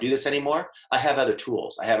I don't want to do this anymore, I have other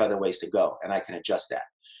tools, I have other ways to go, and I can adjust that.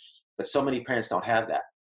 But so many parents don't have that.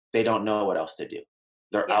 They don't know what else to do.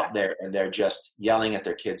 They're out there and they're just yelling at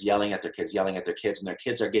their kids, yelling at their kids, yelling at their kids, and their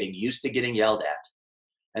kids are getting used to getting yelled at,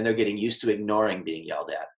 and they're getting used to ignoring being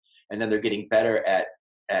yelled at, and then they're getting better at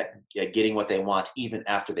getting what they want even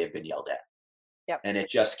after they've been yelled at. Yep. And it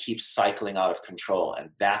just keeps cycling out of control. And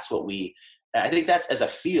that's what I think that's, as a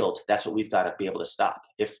field, that's what we've got to be able to stop.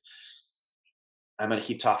 If I'm going to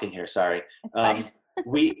keep talking here, sorry. It's fine.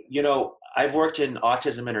 I've worked in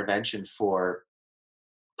autism intervention for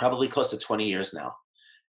probably close to 20 years now.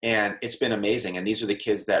 And it's been amazing. And these are the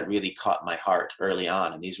kids that really caught my heart early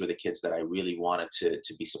on. And these were the kids that I really wanted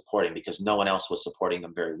to be supporting, because no one else was supporting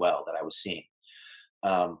them very well that I was seeing.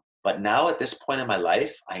 But now at this point in my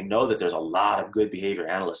life, I know that there's a lot of good behavior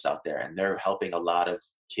analysts out there, and they're helping a lot of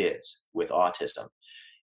kids with autism.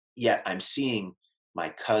 Yet I'm seeing my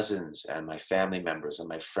cousins and my family members and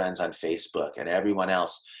my friends on Facebook and everyone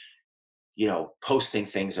else, posting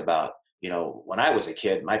things about, when I was a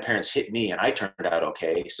kid, my parents hit me and I turned out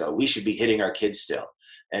okay, so we should be hitting our kids still.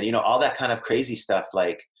 And, all that kind of crazy stuff,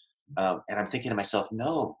 and I'm thinking to myself,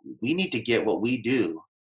 no, we need to get what we do,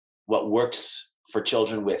 what works for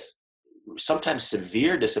children with sometimes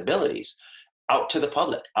severe disabilities, out to the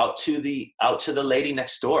public, out to the lady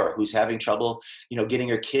next door who's having trouble, getting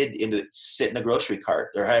her kid sit in the grocery cart,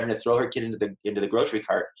 or having to throw her kid into the grocery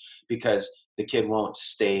cart because the kid won't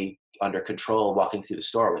stay under control walking through the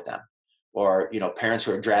store with them. Or, parents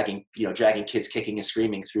who are dragging kids kicking and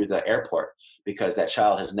screaming through the airport because that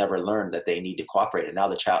child has never learned that they need to cooperate. And now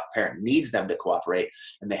the parent needs them to cooperate,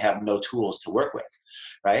 and they have no tools to work with,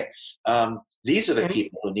 right? These are the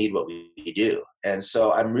people who need what we do. And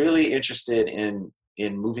so I'm really interested in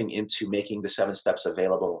moving into making the 7 steps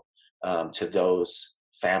available to those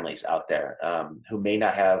families out there who may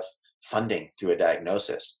not have funding through a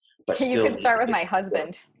diagnosis. But you could start with my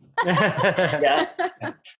husband. Yeah.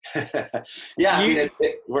 Yeah, I mean,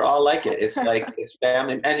 we're all like it. It's like, it's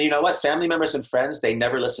family. And you know what? Family members and friends, they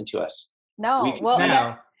never listen to us. No.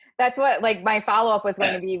 That's what, my follow-up was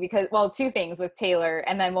going to be, because, 2 things with Taylor,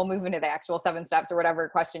 and then we'll move into the actual 7 steps or whatever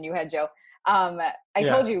question you had, Joe. I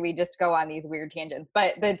told you we just go on these weird tangents,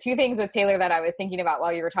 but the 2 things with Taylor that I was thinking about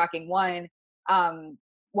while you were talking, one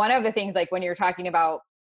of the things, when you're talking about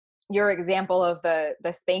your example of the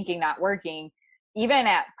spanking not working, even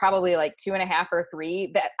at probably 2.5 or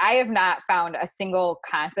 3, that I have not found a single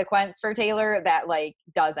consequence for Taylor that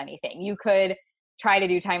does anything. You could try to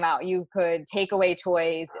do timeout. You could take away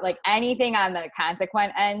toys, anything on the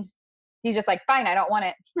consequent end. He's just fine, I don't want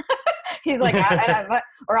it. He's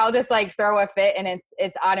or I'll just throw a fit, and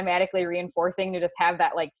it's automatically reinforcing to just have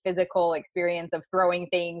that physical experience of throwing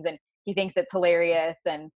things, and he thinks it's hilarious,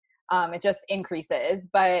 and it just increases.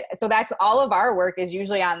 But so that's all of our work is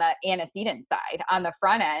usually on the antecedent side, on the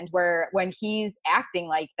front end, where when he's acting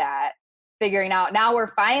like that, figuring out, now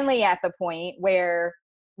we're finally at the point where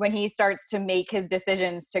when he starts to make his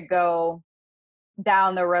decisions to go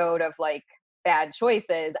down the road of bad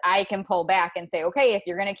choices, I can pull back and say, okay, if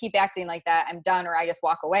you're going to keep acting like that, I'm done, or I just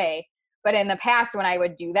walk away. But in the past, when I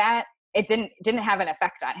would do that, it didn't have an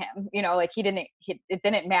effect on him. It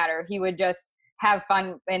didn't matter. He would just have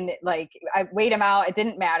fun, and I weighed him out. It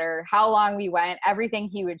didn't matter how long we went, everything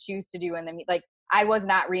he would choose to do. And then I was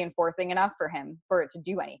not reinforcing enough for him for it to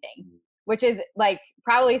do anything, which is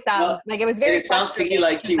probably sounds it was very frustrating.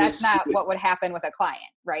 That's not what would happen with a client,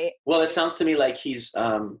 right? Well, it sounds to me like he's,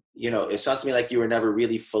 it sounds to me like you were never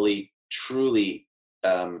really fully, truly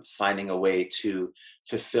finding a way to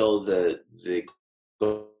fulfill the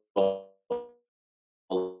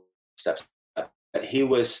steps. But he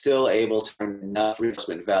was still able to earn enough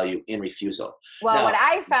reinforcement value in refusal. Well, now, what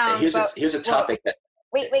I found... Here's a topic that...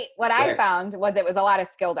 Wait. What I found was it was a lot of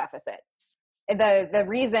skill deficits. The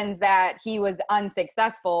reasons that he was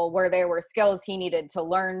unsuccessful were there were skills he needed to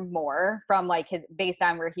learn more from based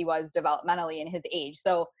on where he was developmentally in his age.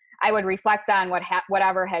 So I would reflect on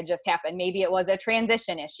whatever had just happened. Maybe it was a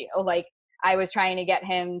transition issue. I was trying to get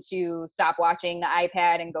him to stop watching the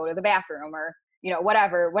iPad and go to the bathroom, or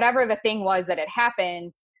whatever the thing was that had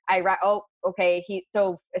happened.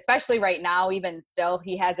 So especially right now, even still,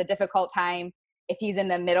 he has a difficult time if he's in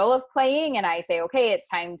the middle of playing and I say, okay, it's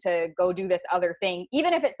time to go do this other thing,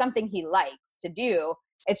 even if it's something he likes to do.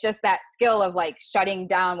 It's just that skill of shutting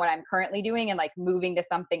down what I'm currently doing and moving to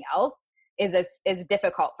something else is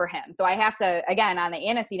difficult for him. So I have to, again, on the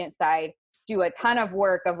antecedent side, do a ton of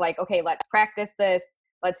work of okay, let's practice this.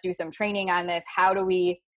 Let's do some training on this. How do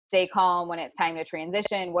we stay calm when it's time to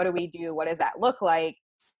transition? What do we do? What does that look like?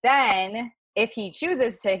 Then if he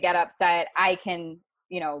chooses to get upset, I can,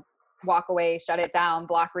 walk away, shut it down,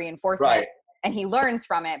 block reinforcement, Right. and he learns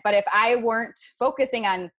from it. But if I weren't focusing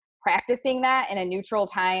on practicing that in a neutral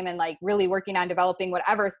time and like really working on developing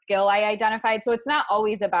whatever skill I identified, so it's not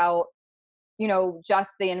always about,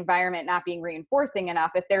 just the environment not being reinforcing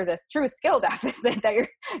enough. If there's a true skill deficit that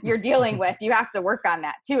you're dealing with, you have to work on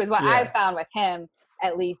that too, is what I've found with him,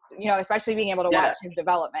 at least, especially being able to watch his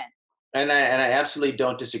development. And I absolutely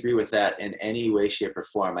don't disagree with that in any way, shape, or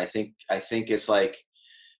form. I think it's like,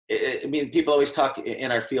 I mean, people always talk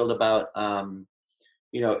in our field about,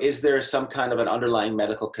 is there some kind of an underlying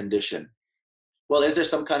medical condition? Well, is there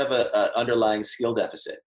some kind of a underlying skill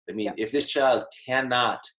deficit? I mean, if this child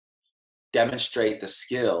cannot demonstrate the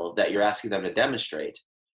skill that you're asking them to demonstrate,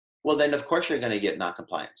 well, then of course you're going to get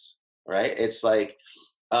noncompliance, right? It's like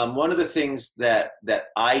one of the things that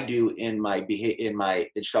I do in my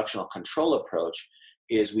instructional control approach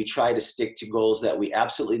is we try to stick to goals that we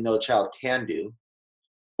absolutely know a child can do,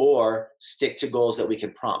 or stick to goals that we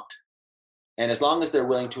can prompt. And as long as they're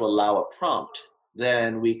willing to allow a prompt,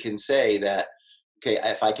 then we can say that, okay,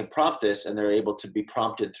 if I can prompt this and they're able to be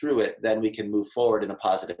prompted through it, then we can move forward in a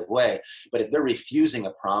positive way. But if they're refusing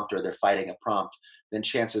a prompt or they're fighting a prompt, then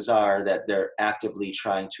chances are that they're actively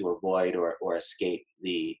trying to avoid or escape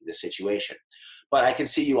the situation. But I can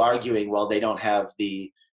see you arguing, well, they don't have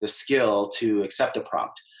the skill to accept a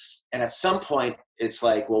prompt. And at some point, it's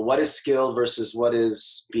like, well, what is skill versus what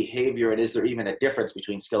is behavior? And is there even a difference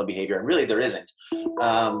between skill and behavior? And really, there isn't,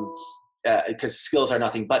 because skills are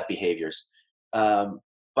nothing but behaviors.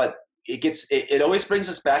 But it always brings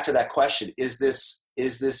us back to that question: is this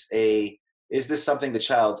something the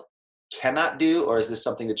child cannot do, or is this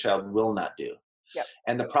something the child will not do? Yep.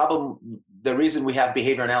 And the reason we have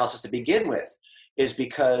behavior analysis to begin with is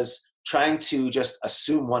because trying to just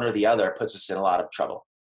assume one or the other puts us in a lot of trouble,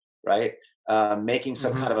 right? Making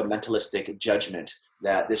some kind of a mentalistic judgment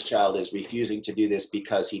that this child is refusing to do this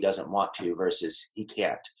because he doesn't want to versus he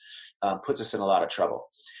can't, puts us in a lot of trouble.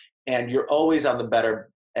 And you're always on the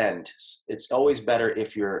better end. It's always better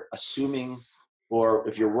if you're assuming or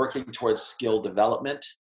if you're working towards skill development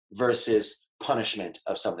versus punishment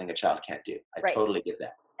of something a child can't do. I totally get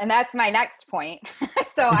that. And that's my next point.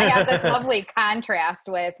 So I have this lovely contrast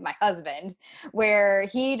with my husband where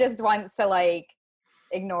he just wants to like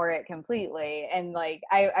ignore it completely. And like,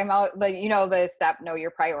 I'm out, like, the step, know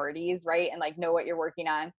your priorities, right? And like, know what you're working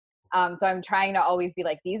on. So I'm trying to always be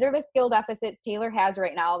like, these are the skill deficits Taylor has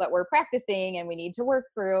right now that we're practicing and we need to work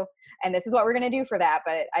through. And this is what we're going to do for that.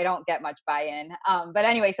 But I don't get much buy-in. But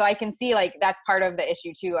anyway, so I can see like, that's part of the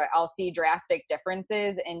issue too. I'll see drastic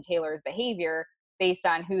differences in Taylor's behavior based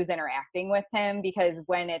on who's interacting with him. Because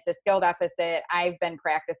when it's a skill deficit, I've been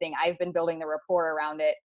practicing, I've been building the rapport around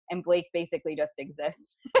it. And Blake basically just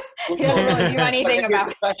exists. He doesn't really do anything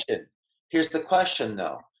about it. Here's the question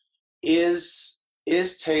though.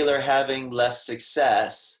 Is Taylor having less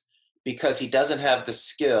success because he doesn't have the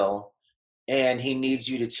skill and he needs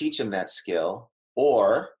you to teach him that skill?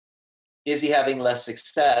 Or is he having less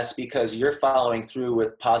success because you're following through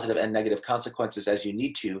with positive and negative consequences as you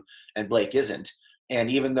need to, and Blake isn't?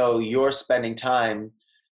 And even though you're spending time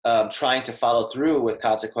trying to follow through with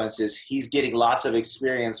consequences, he's getting lots of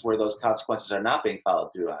experience where those consequences are not being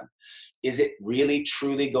followed through on. Is it really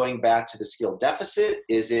truly going back to the skill deficit?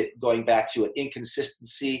 Is it going back to an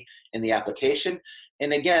inconsistency in the application?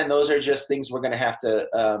 And again, those are just things we're going to have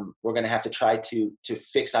to try to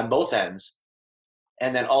fix on both ends,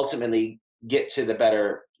 and then ultimately get to the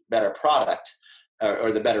better product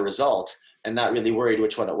or the better result, and not really worried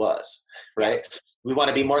which one it was, right? We want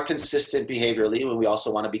to be more consistent behaviorally, and we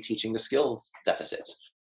also want to be teaching the skills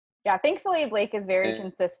deficits. Yeah, thankfully Blake is very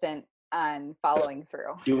consistent on following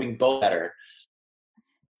through. Doing both better.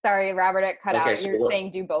 Sorry, Robert, it cut out. So you're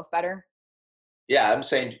saying do both better? Yeah, I'm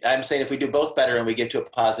saying if we do both better and we get to a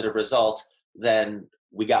positive result, then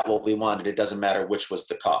we got what we wanted. It doesn't matter which was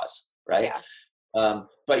the cause, right? Yeah.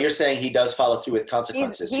 But you're saying he does follow through with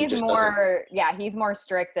consequences. He's more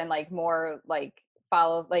strict and like more like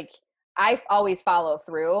follow, like I always follow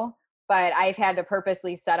through, but I've had to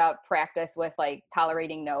purposely set up practice with like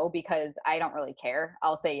tolerating no, because I don't really care.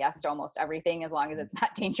 I'll say yes to almost everything as long as it's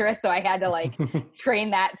not dangerous. So I had to like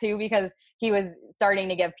train that too, because he was starting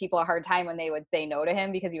to give people a hard time when they would say no to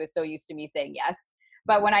him because he was so used to me saying yes.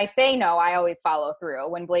 But when I say no, I always follow through.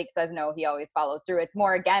 When Blake says no, he always follows through. It's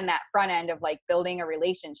more, again, that front end of like building a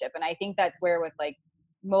relationship. And I think that's where with like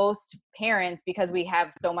most parents, because we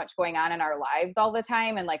have so much going on in our lives all the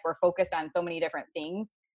time and like we're focused on so many different things,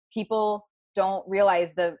 people don't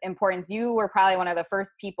realize the importance. You were probably one of the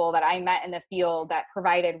first people that I met in the field that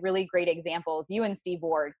provided really great examples, you and Steve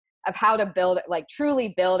Ward, of how to build, like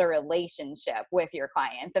truly build a relationship with your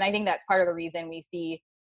clients. And I think that's part of the reason we see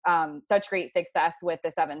such great success with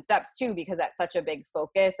the 7 steps too, because that's such a big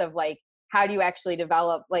focus of like, how do you actually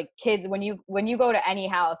develop like kids when you go to any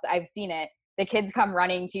house, I've seen it, the kids come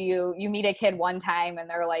running to you. You meet a kid one time and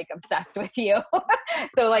they're like obsessed with you.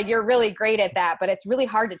 So like, you're really great at that, but it's really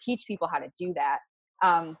hard to teach people how to do that.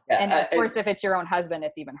 And of course, if it's your own husband,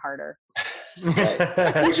 it's even harder.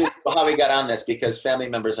 Right. Which is how we got on this, because family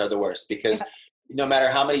members are the worst, because no matter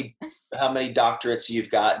how many doctorates you've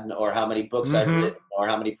gotten, or how many books I've written, or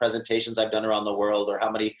how many presentations I've done around the world, or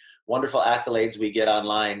how many wonderful accolades we get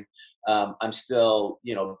online, I'm still,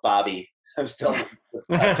 Bobby. I'm still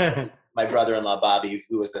my brother-in-law, Bobby,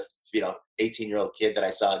 who was the 18-year-old kid that I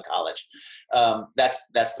saw in college.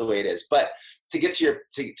 That's the way it is. But to get to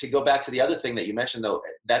to go back to the other thing that you mentioned, though,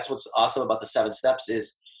 that's what's awesome about the 7 steps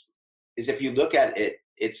is if you look at it,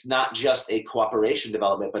 it's not just a cooperation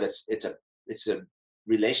development, but it's a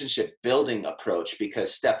relationship building approach,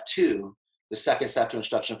 because step 2, the second step to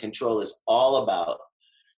instructional control, is all about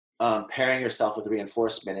pairing yourself with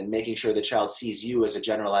reinforcement and making sure the child sees you as a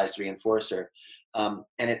generalized reinforcer. And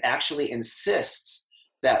it actually insists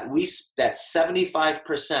that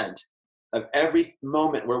 75% of every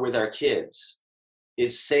moment we're with our kids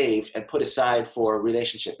is saved and put aside for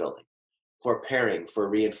relationship building, for pairing, for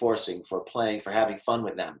reinforcing, for playing, for having fun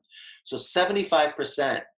with them. So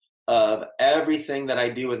 75% of everything that I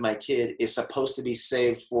do with my kid is supposed to be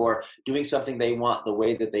saved for doing something they want, the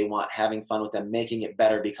way that they want, having fun with them, making it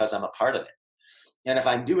better because I'm a part of it. And if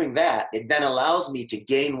I'm doing that, it then allows me to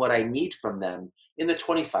gain what I need from them in the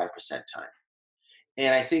 25% time.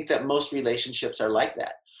 And I think that most relationships are like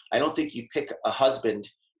that. I don't think you pick a husband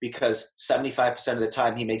because 75% of the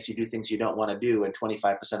time he makes you do things you don't want to do, and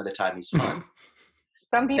 25% of the time he's fun.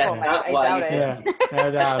 Some people might. I doubt it.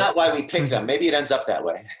 That's not why we pick them. Maybe it ends up that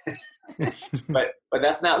way. but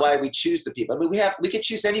that's not why we choose the people. I mean, we could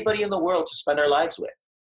choose anybody in the world to spend our lives with.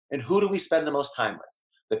 And who do we spend the most time with?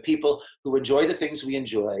 The people who enjoy the things we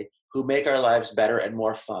enjoy, who make our lives better and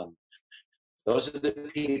more fun. Those are the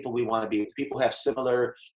people we want to be with. People who have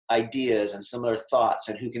similar ideas and similar thoughts,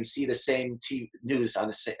 and who can see the same news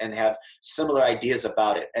and have similar ideas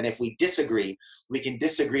about it. And if we disagree, we can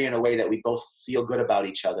disagree in a way that we both feel good about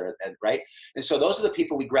each other, right? And so those are the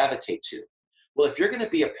people we gravitate to. Well, if you're going to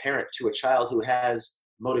be a parent to a child who has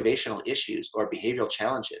motivational issues or behavioral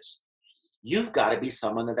challenges, you've got to be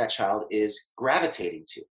someone that child is gravitating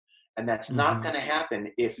to. And that's not going to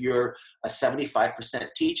happen if you're a 75%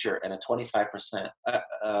 teacher and a 25%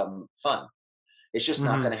 fun. It's just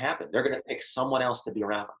not going to happen. They're going to pick someone else to be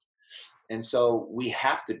around. And so we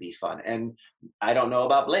have to be fun. And I don't know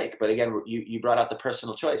about Blake, but again, you brought out the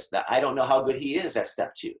personal choice. That I don't know how good he is at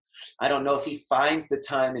step 2. I don't know if he finds the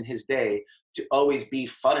time in his day to always be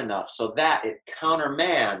fun enough so that it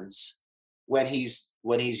countermands when he's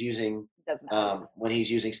using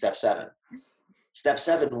step 7. Step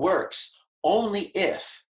 7 works only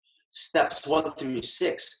if steps 1 through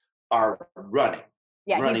 6 are running.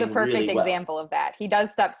 Yeah, he's a perfect example of that. He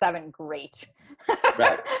does step 7 great.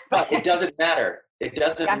 Right. But it doesn't matter. It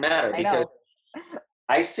doesn't matter because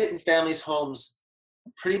I sit in families' homes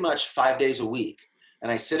pretty much 5 days a week.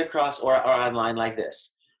 And I sit across or online like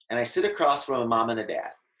this. And I sit across from a mom and a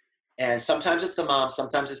dad. And sometimes it's the mom,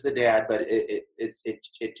 sometimes it's the dad, but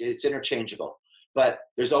it's interchangeable. But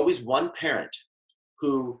there's always one parent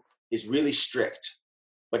who is really strict,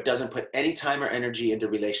 but doesn't put any time or energy into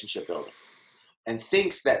relationship building, and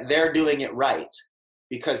thinks that they're doing it right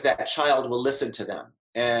because that child will listen to them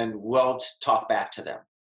and won't talk back to them.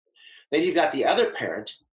 Then you've got the other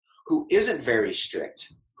parent who isn't very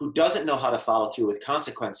strict, who doesn't know how to follow through with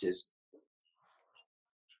consequences,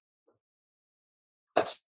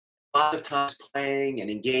 but lots of times playing and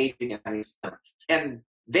engaging and having fun. And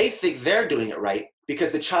they think they're doing it right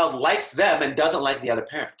because the child likes them and doesn't like the other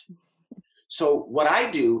parent. So what I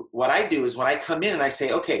do is when I come in and I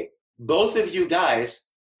say, okay, both of you guys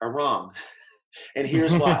are wrong. And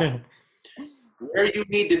here's why. Where you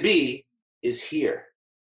need to be is here.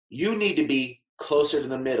 You need to be closer to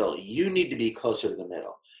the middle. You need to be closer to the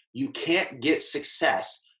middle. You can't get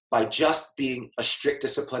success by just being a strict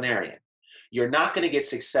disciplinarian. You're not going to get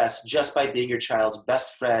success just by being your child's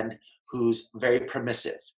best friend who's very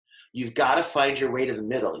permissive. You've got to find your way to the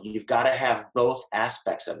middle. You've got to have both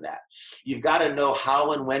aspects of that. You've got to know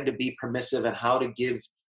how and when to be permissive and how to give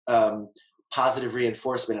positive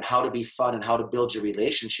reinforcement and how to be fun and how to build your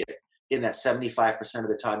relationship in that 75% of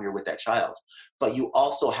the time you're with that child. But you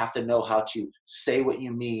also have to know how to say what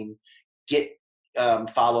you mean get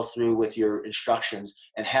follow through with your instructions,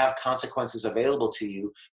 and have consequences available to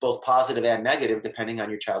you, both positive and negative, depending on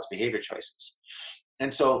your child's behavior choices.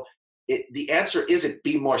 And so the answer isn't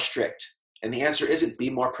be more strict, and the answer isn't be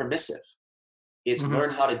more permissive. It's learn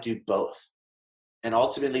how to do both. And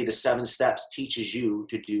ultimately the 7 steps teaches you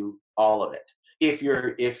to do all of it. If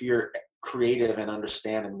you're creative and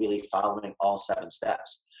understand and really following all 7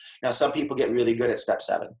 steps. Now, some people get really good at step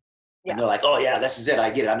 7. And they're like, oh yeah, this is it. I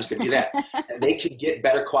get it. I'm just going to do that. And they can get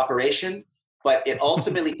better cooperation, but it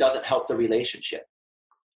ultimately doesn't help the relationship.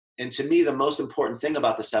 And to me, the most important thing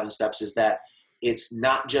about the 7 steps is that it's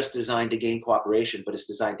not just designed to gain cooperation, but it's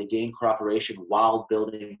designed to gain cooperation while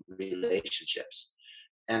building relationships.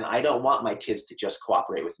 And I don't want my kids to just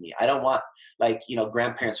cooperate with me. I don't want, like,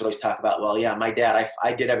 grandparents would always talk about, well, yeah, my dad,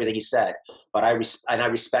 I did everything he said, but I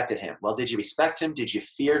respected him. Well, did you respect him? Did you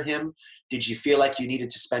fear him? Did you feel like you needed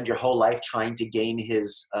to spend your whole life trying to gain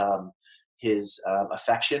his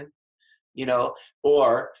affection?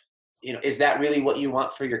 Or is that really what you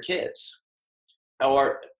want for your kids?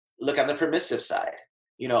 Or look on the permissive side.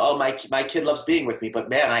 Oh, my kid loves being with me, but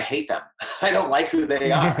man, I hate them. I don't like who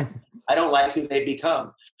they are. I don't like who they've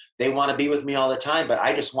become. They want to be with me all the time, but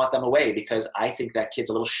I just want them away because I think that kid's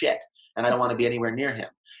a little shit and I don't want to be anywhere near him.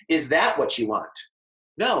 Is that what you want?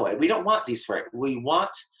 No, we don't want these for it. We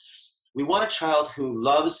want a child who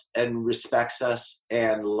loves and respects us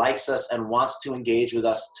and likes us and wants to engage with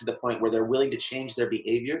us to the point where they're willing to change their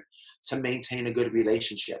behavior to maintain a good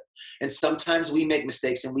relationship. And sometimes we make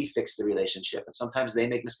mistakes and we fix the relationship. And sometimes they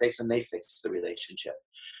make mistakes and they fix the relationship.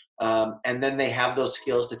 And then they have those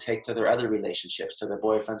skills to take to their other relationships, to their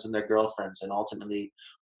boyfriends and their girlfriends, and ultimately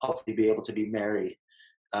hopefully be able to be married.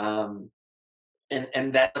 And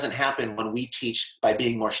that doesn't happen when we teach by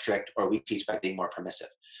being more strict or we teach by being more permissive.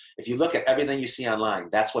 If you look at everything you see online,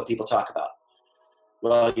 that's what people talk about.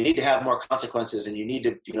 Well, you need to have more consequences and you need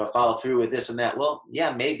to, follow through with this and that. Well,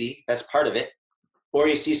 yeah, maybe that's part of it. Or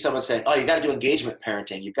you see someone saying, oh, you got to do engagement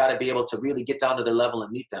parenting. You've got to be able to really get down to their level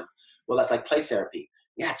and meet them. Well, that's like play therapy.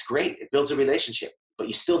 Yeah, it's great. It builds a relationship, but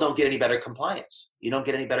you still don't get any better compliance. You don't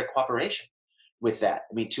get any better cooperation with that.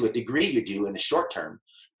 I mean, to a degree you do in the short term,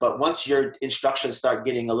 but once your instructions start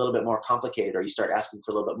getting a little bit more complicated or you start asking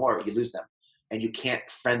for a little bit more, you lose them. And you can't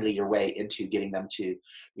friendly your way into getting them to,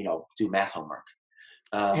 do math homework.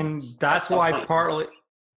 And that's why partly,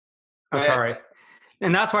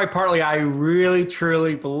 And that's why partly I really,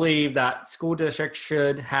 truly believe that school districts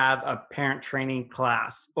should have a parent training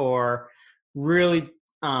class or really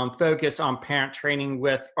focus on parent training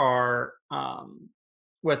with our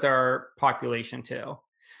population too.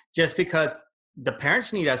 Just because the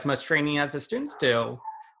parents need as much training as the students do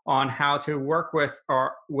on how to work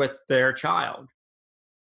with their child.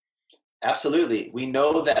 Absolutely. We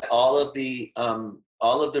know that all of the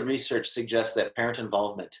research suggests that parent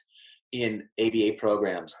involvement in ABA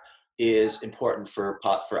programs is important for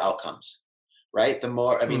outcomes, right? The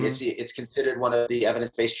more, it's considered one of the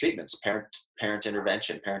evidence-based treatments, parent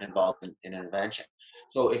intervention, parent involvement in intervention.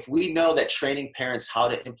 So if we know that training parents how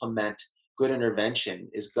to implement good intervention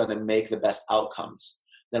is going to make the best outcomes,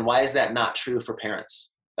 then why is that not true for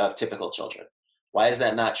parents of typical children? Why is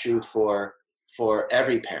that not true for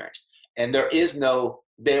every parent? And there is no,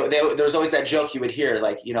 there's always that joke you would hear,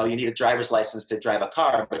 like, you need a driver's license to drive a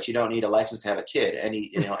car, but you don't need a license to have a kid.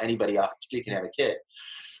 Anybody off the street can have a kid.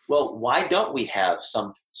 Well, why don't we have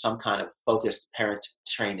some kind of focused parent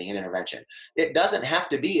training and intervention? It doesn't have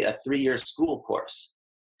to be a 3-year school course.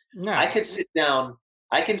 No. I can sit down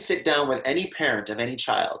with any parent of any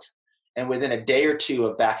child, and within a day or two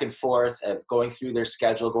of back and forth, of going through their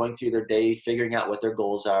schedule, going through their day, figuring out what their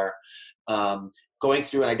goals are, going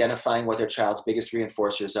through and identifying what their child's biggest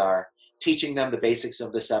reinforcers are, teaching them the basics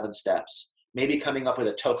of the 7 steps, maybe coming up with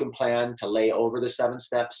a token plan to lay over the 7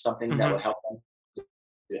 steps, something that would help them.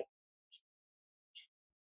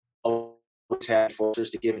 To have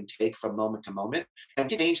forces to give and take from moment to moment, and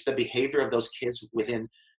change the behavior of those kids within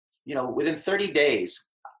 30 days.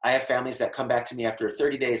 I have families that come back to me after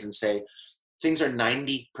 30 days and say, things are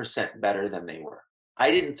 90% better than they were.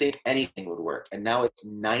 I didn't think anything would work, and now it's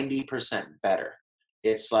 90% better.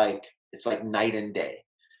 It's like night and day.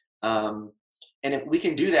 And if we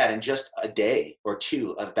can do that in just a day or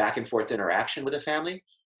two of back and forth interaction with a family,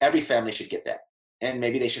 every family should get that. And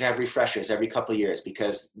maybe they should have refreshers every couple of years,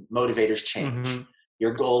 because motivators change. Mm-hmm.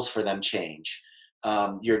 Your goals for them change.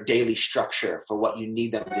 Your daily structure for what you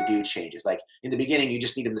need them to do changes. Like in the beginning, you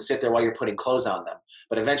just need them to sit there while you're putting clothes on them.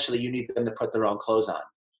 But eventually you need them to put their own clothes on.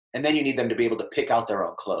 And then you need them to be able to pick out their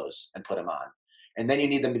own clothes and put them on. And then you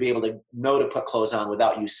need them to be able to know to put clothes on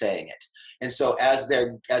without you saying it. And so as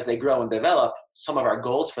they grow and develop, some of our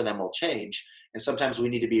goals for them will change. And sometimes we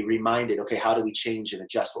need to be reminded, okay, how do we change and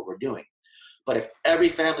adjust what we're doing? But if every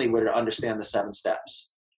family were to understand the 7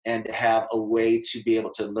 steps and have a way to be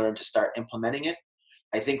able to learn to start implementing it,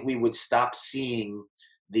 I think we would stop seeing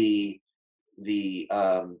the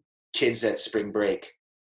kids at spring break,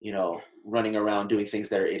 running around doing things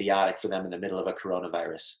that are idiotic for them in the middle of a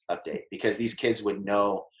coronavirus update, because these kids would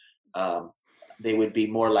know, they would be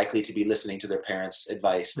more likely to be listening to their parents'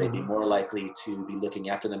 advice. They'd be more likely to be looking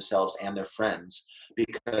after themselves and their friends,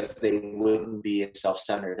 because they wouldn't be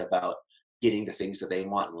self-centered about getting the things that they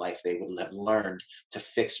want in life. They would have learned to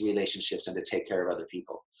fix relationships and to take care of other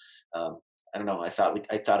people. I don't know. I thought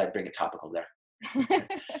I'd bring a topical there.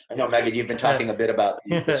 I know, Megan, you've been talking a bit about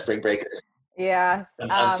the spring breakers. Yes. On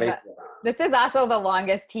Facebook. This is also the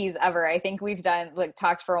longest tease ever. I think we've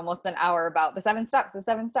talked for almost an hour about the 7 steps,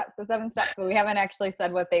 but we haven't actually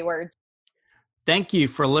said what they were. Thank you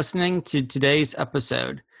for listening to today's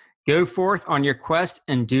episode. Go forth on your quest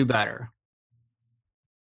and do better.